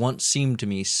 which had once seemed to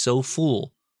me so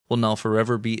full, will now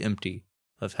forever be empty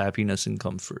of happiness and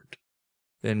comfort.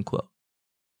 End quote.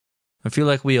 I feel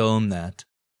like we own that.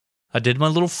 I did my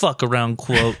little fuck around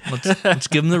quote. Let's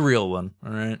give them the real one,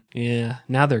 all right? Yeah,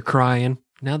 now they're crying.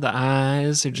 Now the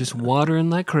eyes are just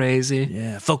watering like crazy.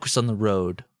 Yeah, focus on the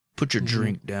road. Put your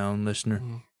drink down, listener.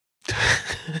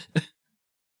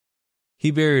 He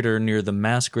buried her near the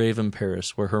mass grave in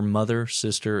Paris where her mother,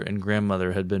 sister, and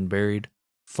grandmother had been buried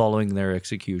following their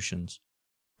executions.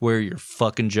 Where are your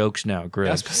fucking jokes now, Greg?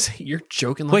 I was going to say, you're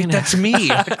joking like Wait, an that's ass.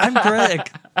 me. I'm Greg.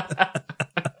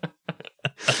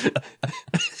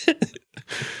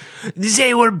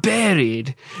 They were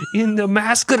buried in the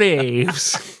mass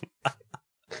graves.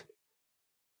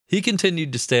 He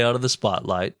continued to stay out of the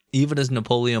spotlight, even as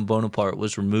Napoleon Bonaparte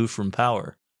was removed from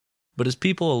power, but his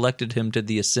people elected him to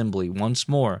the Assembly once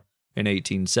more in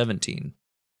 1817.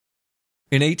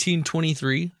 In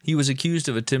 1823, he was accused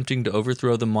of attempting to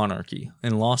overthrow the monarchy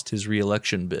and lost his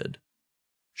re-election bid.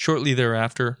 Shortly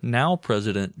thereafter, now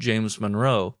President James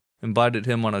Monroe invited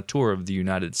him on a tour of the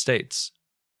United States.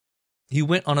 He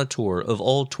went on a tour of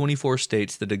all 24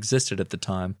 states that existed at the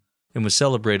time and was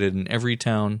celebrated in every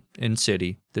town and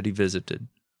city that he visited.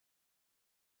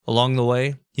 Along the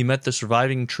way, he met the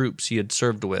surviving troops he had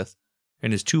served with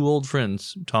and his two old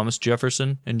friends, Thomas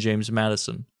Jefferson and James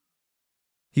Madison.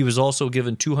 He was also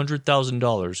given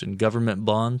 $200,000 in government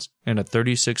bonds and a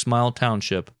 36-mile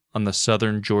township on the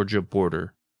southern Georgia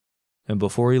border. And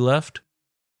before he left,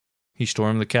 he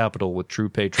stormed the Capitol with true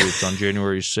patriots on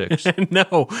January 6th.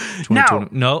 No. 2020.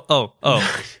 No?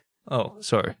 Oh,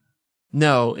 sorry.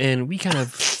 No, and we kind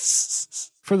of,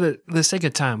 for the sake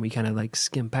of time, we kind of like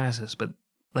skim past this, but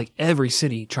like every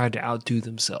city tried to outdo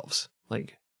themselves.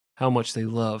 Like how much they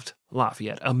loved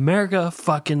Lafayette. America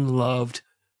fucking loved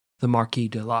the Marquis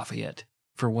de Lafayette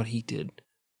for what he did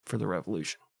for the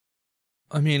revolution.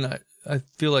 I mean, I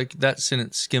feel like that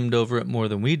sentence skimmed over it more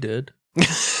than we did.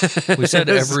 We said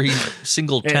every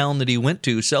single town that he went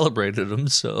to celebrated him,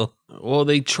 so. Well,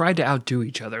 they tried to outdo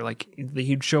each other. Like,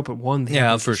 he'd show up at one.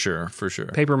 Yeah, for sure.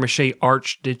 Papier-mâché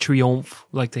Arch de Triomphe,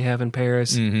 like they have in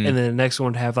Paris. Mhm. And then the next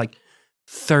one would have, like,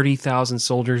 30,000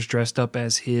 soldiers dressed up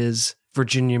as his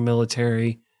Virginia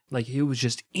military. Like, it was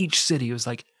just each city was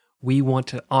like, we want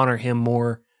to honor him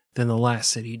more than the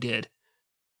last city did.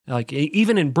 Like,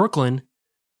 even in Brooklyn,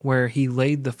 where he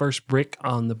laid the first brick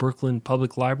on the Brooklyn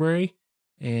Public Library,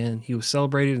 and he was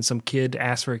celebrated, and some kid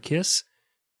asked for a kiss,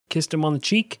 kissed him on the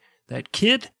cheek. That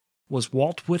kid was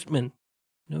Walt Whitman.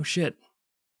 No shit.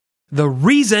 The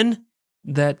reason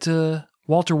that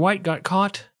Walter White got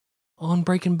caught on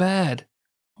Breaking Bad,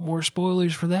 more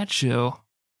spoilers for that show,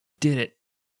 did it.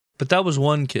 But that was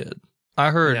one kid. I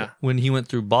heard Yeah. when he went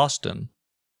through Boston,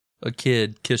 a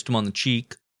kid kissed him on the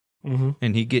cheek, Mm-hmm.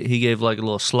 and he gave like a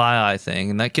little sly eye thing,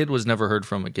 and that kid was never heard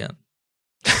from again.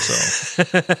 So,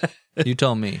 you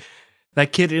tell me.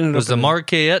 That kid ended Was up the in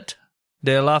Marquis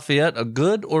de Lafayette a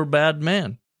good or bad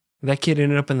man? that kid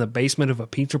ended up in the basement of a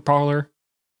pizza parlor.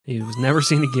 He was never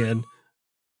seen again.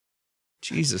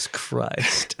 Jesus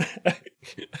Christ.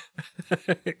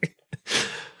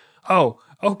 Oh,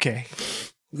 okay.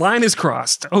 Line is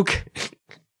crossed. Okay.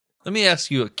 Let me ask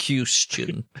you a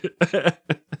question.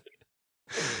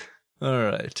 All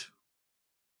right.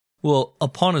 Well,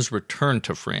 upon his return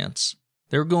to France,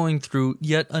 they're going through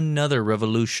yet another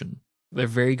revolution. They're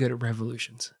very good at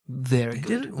revolutions. Very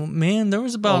good. Man, there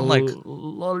was about like A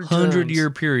lot of 100-year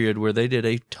period where they did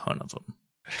a ton of them.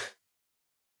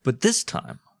 But this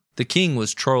time, the king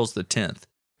was Charles X,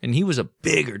 and he was a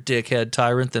bigger dickhead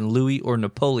tyrant than Louis or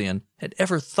Napoleon had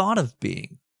ever thought of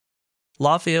being.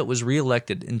 Lafayette was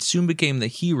reelected and soon became the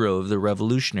hero of the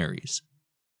revolutionaries.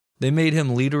 They made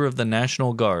him leader of the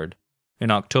National Guard. In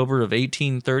October of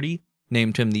 1830,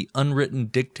 named him the unwritten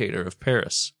dictator of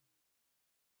Paris.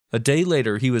 A day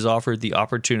later, he was offered the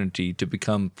opportunity to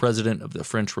become president of the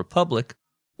French Republic,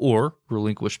 or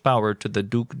relinquish power to the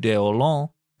Duc d'Orléans,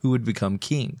 who would become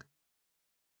king.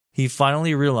 He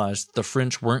finally realized that the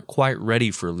French weren't quite ready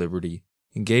for liberty,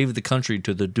 and gave the country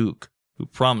to the Duke, who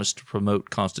promised to promote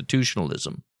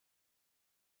constitutionalism.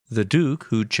 The Duke,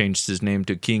 who changed his name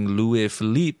to King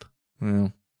Louis-Philippe,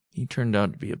 well, he turned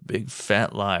out to be a big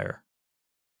fat liar.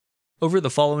 Over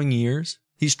the following years,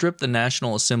 he stripped the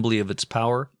National Assembly of its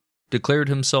power, declared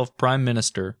himself prime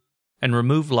minister, and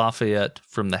removed Lafayette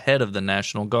from the head of the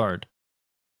National Guard.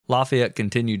 Lafayette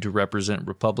continued to represent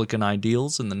Republican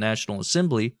ideals in the National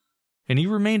Assembly, and he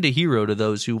remained a hero to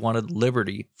those who wanted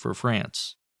liberty for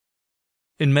France.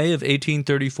 In May of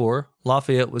 1834,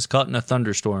 Lafayette was caught in a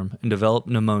thunderstorm and developed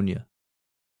pneumonia.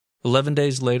 11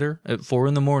 days later, at 4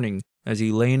 a.m, as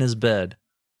he lay in his bed,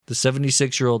 the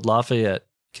 76-year-old Lafayette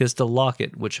kissed a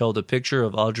locket which held a picture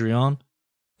of Adrienne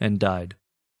and died.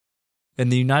 In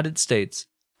the United States,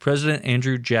 President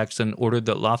Andrew Jackson ordered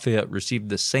that Lafayette receive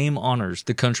the same honors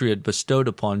the country had bestowed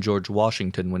upon George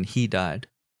Washington when he died.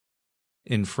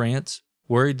 In France,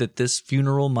 worried that this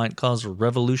funeral might cause a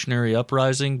revolutionary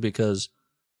uprising because,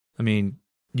 I mean,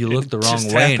 you looked the wrong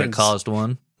just way and it happens. caused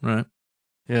one, right?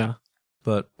 Yeah.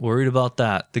 But worried about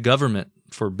that, the government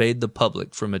forbade the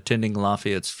public from attending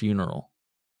Lafayette's funeral.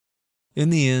 In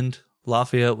the end,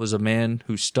 Lafayette was a man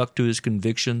who stuck to his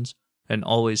convictions and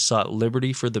always sought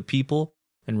liberty for the people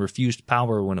and refused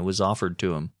power when it was offered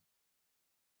to him.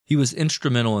 He was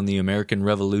instrumental in the American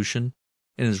Revolution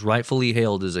and is rightfully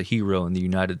hailed as a hero in the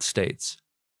United States.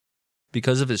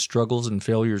 Because of his struggles and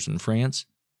failures in France,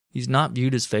 he's not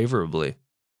viewed as favorably.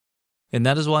 And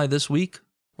that is why this week,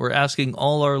 we're asking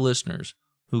all our listeners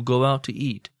who go out to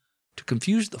eat to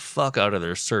confuse the fuck out of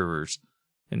their servers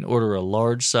and order a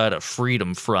large side of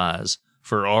freedom fries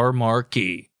for our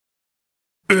marquee.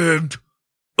 End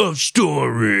of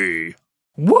story.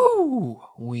 Woo!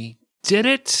 We did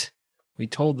it! We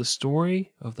told the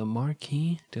story of the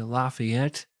Marquis de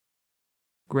Lafayette.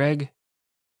 Greg,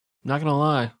 not gonna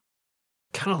lie,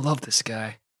 kind of love this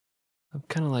guy. I'm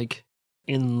kind of like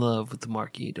in love with the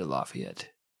Marquis de Lafayette.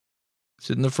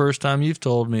 Isn't the first time you've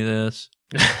told me this.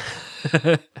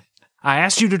 I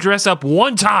asked you to dress up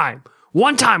one time.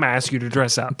 One time I asked you to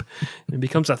dress up. It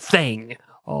becomes a thing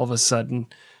all of a sudden.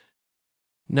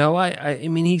 No, I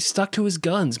mean, he stuck to his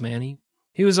guns, man.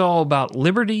 He was all about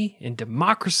liberty and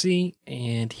democracy,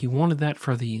 and he wanted that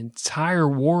for the entire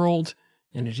world,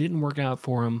 and it didn't work out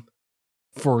for him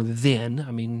for then.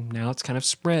 I mean, now it's kind of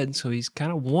spread, so he's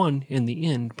kind of won in the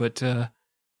end, but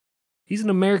he's an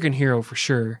American hero for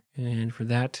sure, and for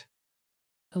that,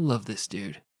 I love this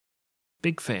dude.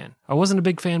 Big fan. I wasn't a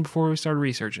big fan before we started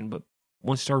researching, but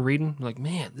once I started reading, I'm like,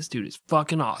 man, this dude is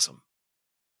fucking awesome.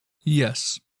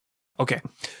 Yes. Okay.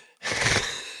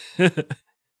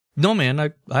 No, man,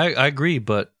 I agree,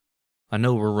 but I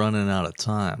know we're running out of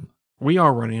time. We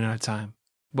are running out of time,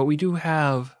 but we do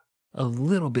have a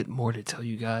little bit more to tell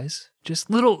you guys. Just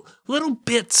little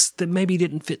bits that maybe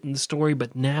didn't fit in the story,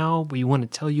 but now we want to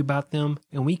tell you about them,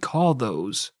 and we call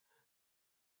those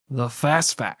the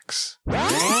Fast Facts.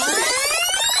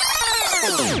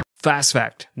 Fast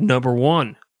fact number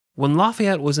 1. When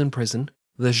Lafayette was in prison,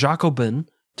 the Jacobins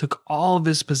took all of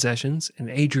his possessions and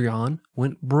Adrian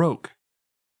went broke.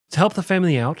 To help the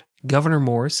family out, Governor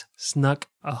Morris snuck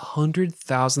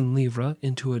 100,000 livres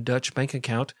into a Dutch bank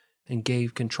account and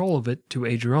gave control of it to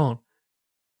Adrian.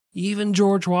 Even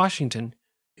George Washington,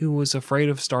 who was afraid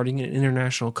of starting an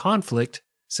international conflict,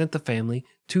 sent the family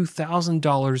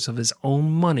 $2,000 of his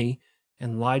own money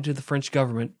and lied to the French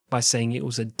government by saying it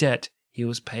was a debt he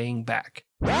was paying back.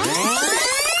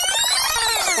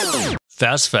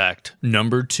 Fast fact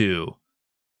number 2.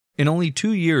 In only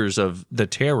 2 years of the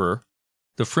Terror,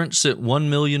 the French sent 1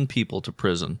 million people to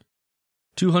prison.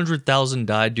 200,000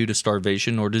 died due to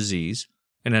starvation or disease,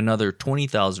 and another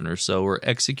 20,000 or so were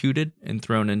executed and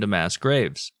thrown into mass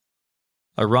graves.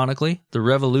 Ironically, the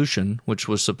revolution, which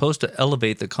was supposed to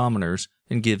elevate the commoners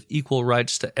and give equal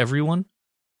rights to everyone,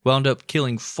 wound up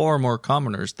killing far more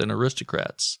commoners than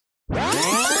aristocrats.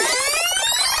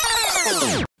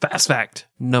 Fast fact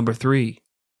number 3.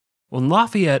 When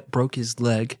Lafayette broke his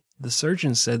leg, the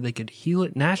surgeons said they could heal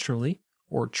it naturally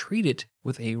or treat it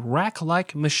with a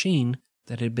rack-like machine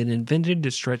that had been invented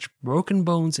to stretch broken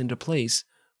bones into place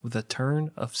with a turn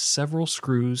of several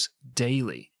screws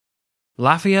daily.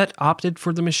 Lafayette opted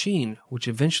for the machine, which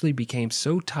eventually became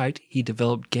so tight he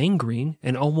developed gangrene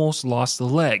and almost lost the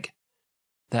leg.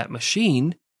 That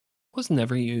machine was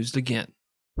never used again.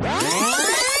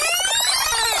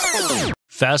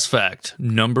 Fast fact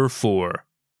number 4.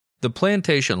 The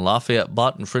plantation Lafayette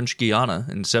bought in French Guiana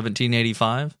in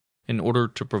 1785, in order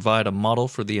to provide a model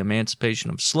for the emancipation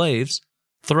of slaves,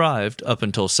 thrived up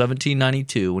until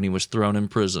 1792 when he was thrown in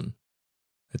prison.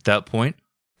 At that point,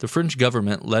 the French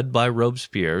government, led by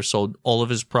Robespierre, sold all of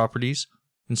his properties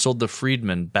and sold the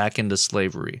freedmen back into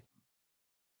slavery.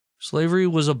 Slavery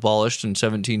was abolished in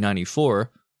 1794,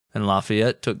 and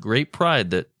Lafayette took great pride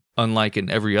that, unlike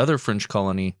in every other French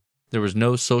colony, there was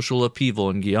no social upheaval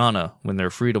in Guyana when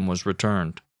their freedom was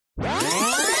returned.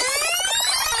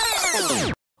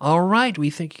 All right, we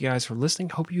thank you guys for listening.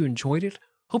 Hope you enjoyed it.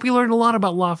 Hope you learned a lot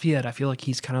about Lafayette. I feel like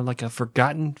he's kind of like a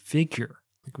forgotten figure.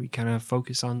 Like we kind of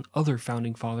focus on other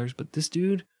founding fathers, but this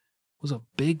dude was a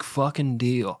big fucking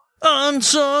deal.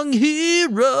 Unsung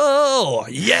hero!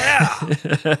 Yeah!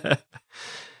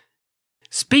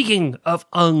 Speaking of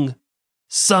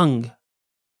unsung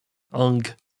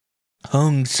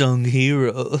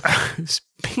hero.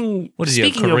 What is he,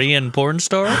 a Korean porn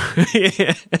star?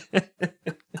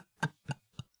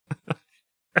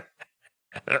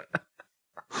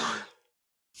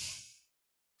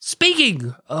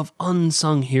 Speaking of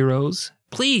unsung heroes,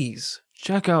 please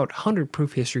check out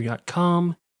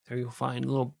 100proofhistory.com. There you'll find a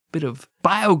little bit of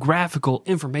biographical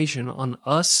information on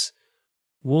us,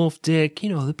 Wolf, Dick,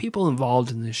 the people involved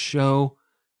in this show.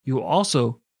 You will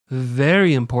also,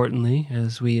 very importantly,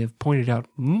 as we have pointed out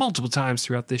multiple times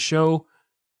throughout this show,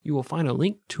 you will find a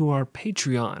link to our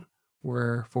Patreon,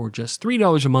 where for just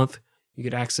 $3 a month, you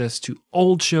get access to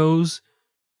old shows,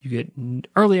 you get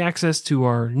early access to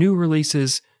our new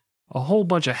releases, a whole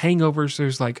bunch of hangovers.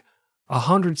 There's like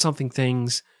 100-something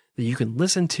things that you can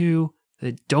listen to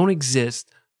that don't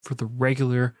exist for the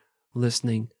regular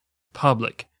listening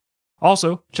public.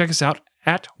 Also, check us out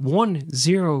at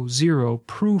 100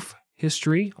 Proof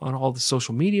History on all the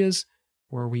social medias,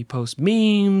 where we post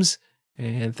memes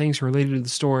and things related to the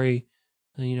story.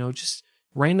 Just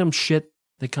random shit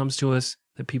that comes to us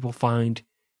that people find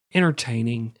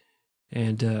entertaining,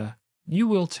 and you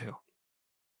will too.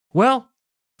 Well,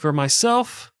 for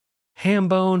myself,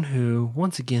 Hambone, who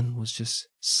once again was just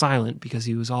silent because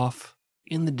he was off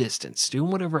in the distance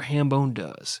doing whatever Hambone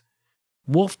does.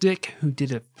 Wolf Dick, who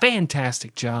did a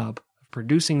fantastic job of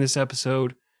producing this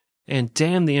episode, and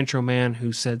damn the intro man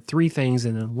who said 3 things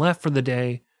and then left for the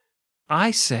day.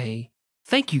 I say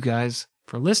thank you guys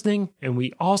for listening, and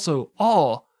we also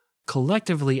all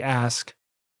collectively ask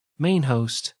main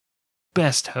host,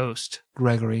 best host,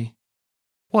 Gregory,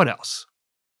 what else?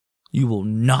 You will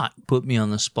not put me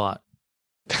on the spot.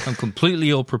 I'm completely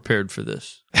ill-prepared for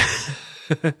this.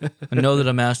 I know that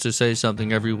I'm asked to say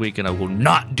something every week, and I will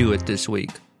not do it this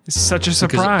week. It's such a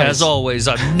surprise. Because, as always,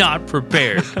 I'm not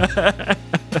prepared.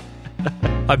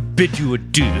 I bid you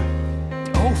adieu.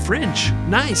 Oh, French.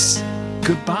 Nice.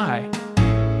 Goodbye.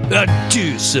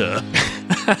 Adieu, sir.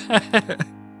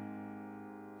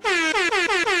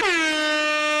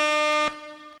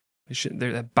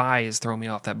 That bye is throwing me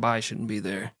off. That bye shouldn't be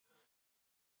there.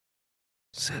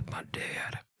 Said my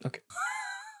dad. Okay.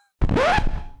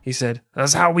 He said,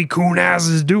 that's how we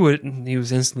coon-asses do it. And he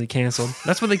was instantly canceled.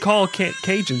 That's what they call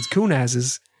Cajuns,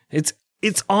 coon-asses. It's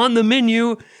on the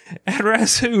menu at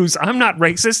Razoo's. I'm not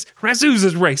racist. Razoo's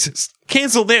is racist.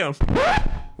 Cancel them.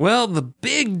 Well, the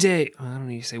big day. I don't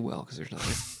need to say well because there's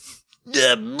nothing.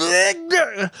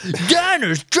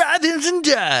 Diners, drive-ins, and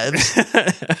dives.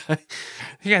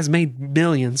 You guys made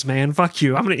millions, man. Fuck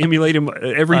you. I'm going to emulate him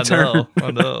every turn. I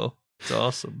know. It's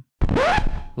awesome.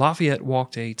 Lafayette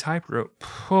walked a tightrope.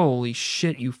 Holy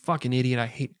shit, you fucking idiot. I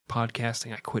hate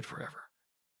podcasting. I quit forever.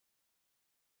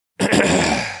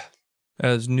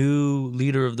 As new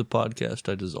leader of the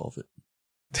podcast, I dissolve it.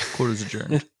 Court is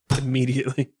adjourned.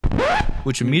 Immediately.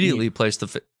 Which immediately placed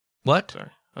the... What?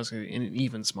 Sorry. I was going to... In an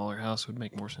even smaller house would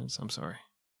make more sense. I'm sorry.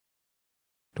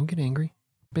 Don't get angry.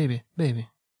 Baby.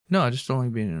 No, I just don't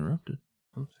like being interrupted.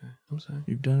 I'm sorry.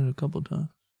 You've done it a couple times.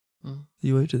 Mm.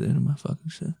 You wait to the end of my fucking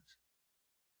sentence.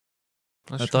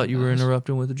 I thought you were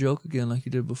interrupting with a joke again like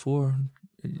you did before.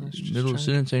 Middle of the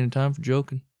sentence ain't time for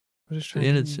joking. I was just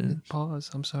trying to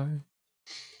pause. I'm sorry.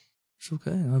 It's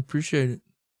okay. I appreciate it.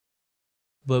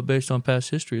 But based on past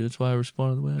history, that's why I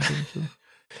responded the way I did. So.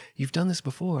 You've done this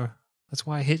before. That's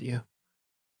why I hit you.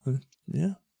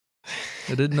 Yeah.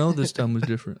 I didn't know this time was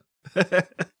different.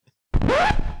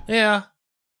 Yeah.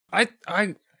 I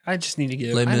just need to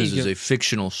give... Les Mis is a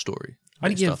fictional story. I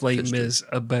need to give Les Mis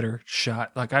a better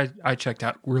shot. Like, I checked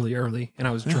out really early, and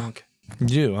I was drunk.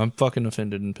 You, I'm fucking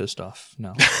offended and pissed off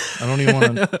now. I don't even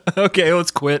want to... Okay,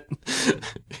 let's quit.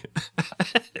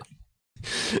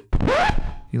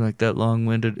 You like that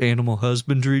long-winded animal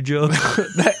husbandry joke?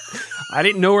 I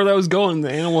didn't know where that was going,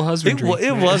 the animal husbandry.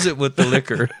 It wasn't with the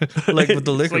liquor. Like, with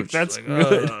the liquor. Like, that's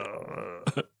good.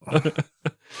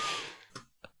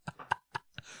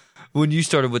 When you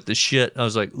started with the shit, I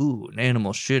was like, ooh, an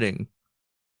animal shitting.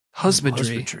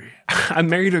 Husbandry. I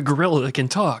married a gorilla that can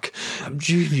talk. I'm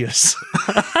genius.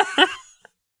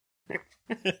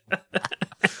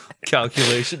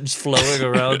 Calculations flowing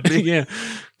around me. Yeah.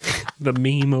 The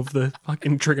meme of the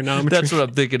fucking trigonometry. That's what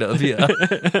I'm thinking of, yeah.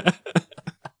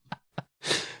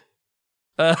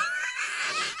 I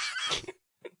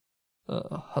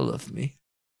love me.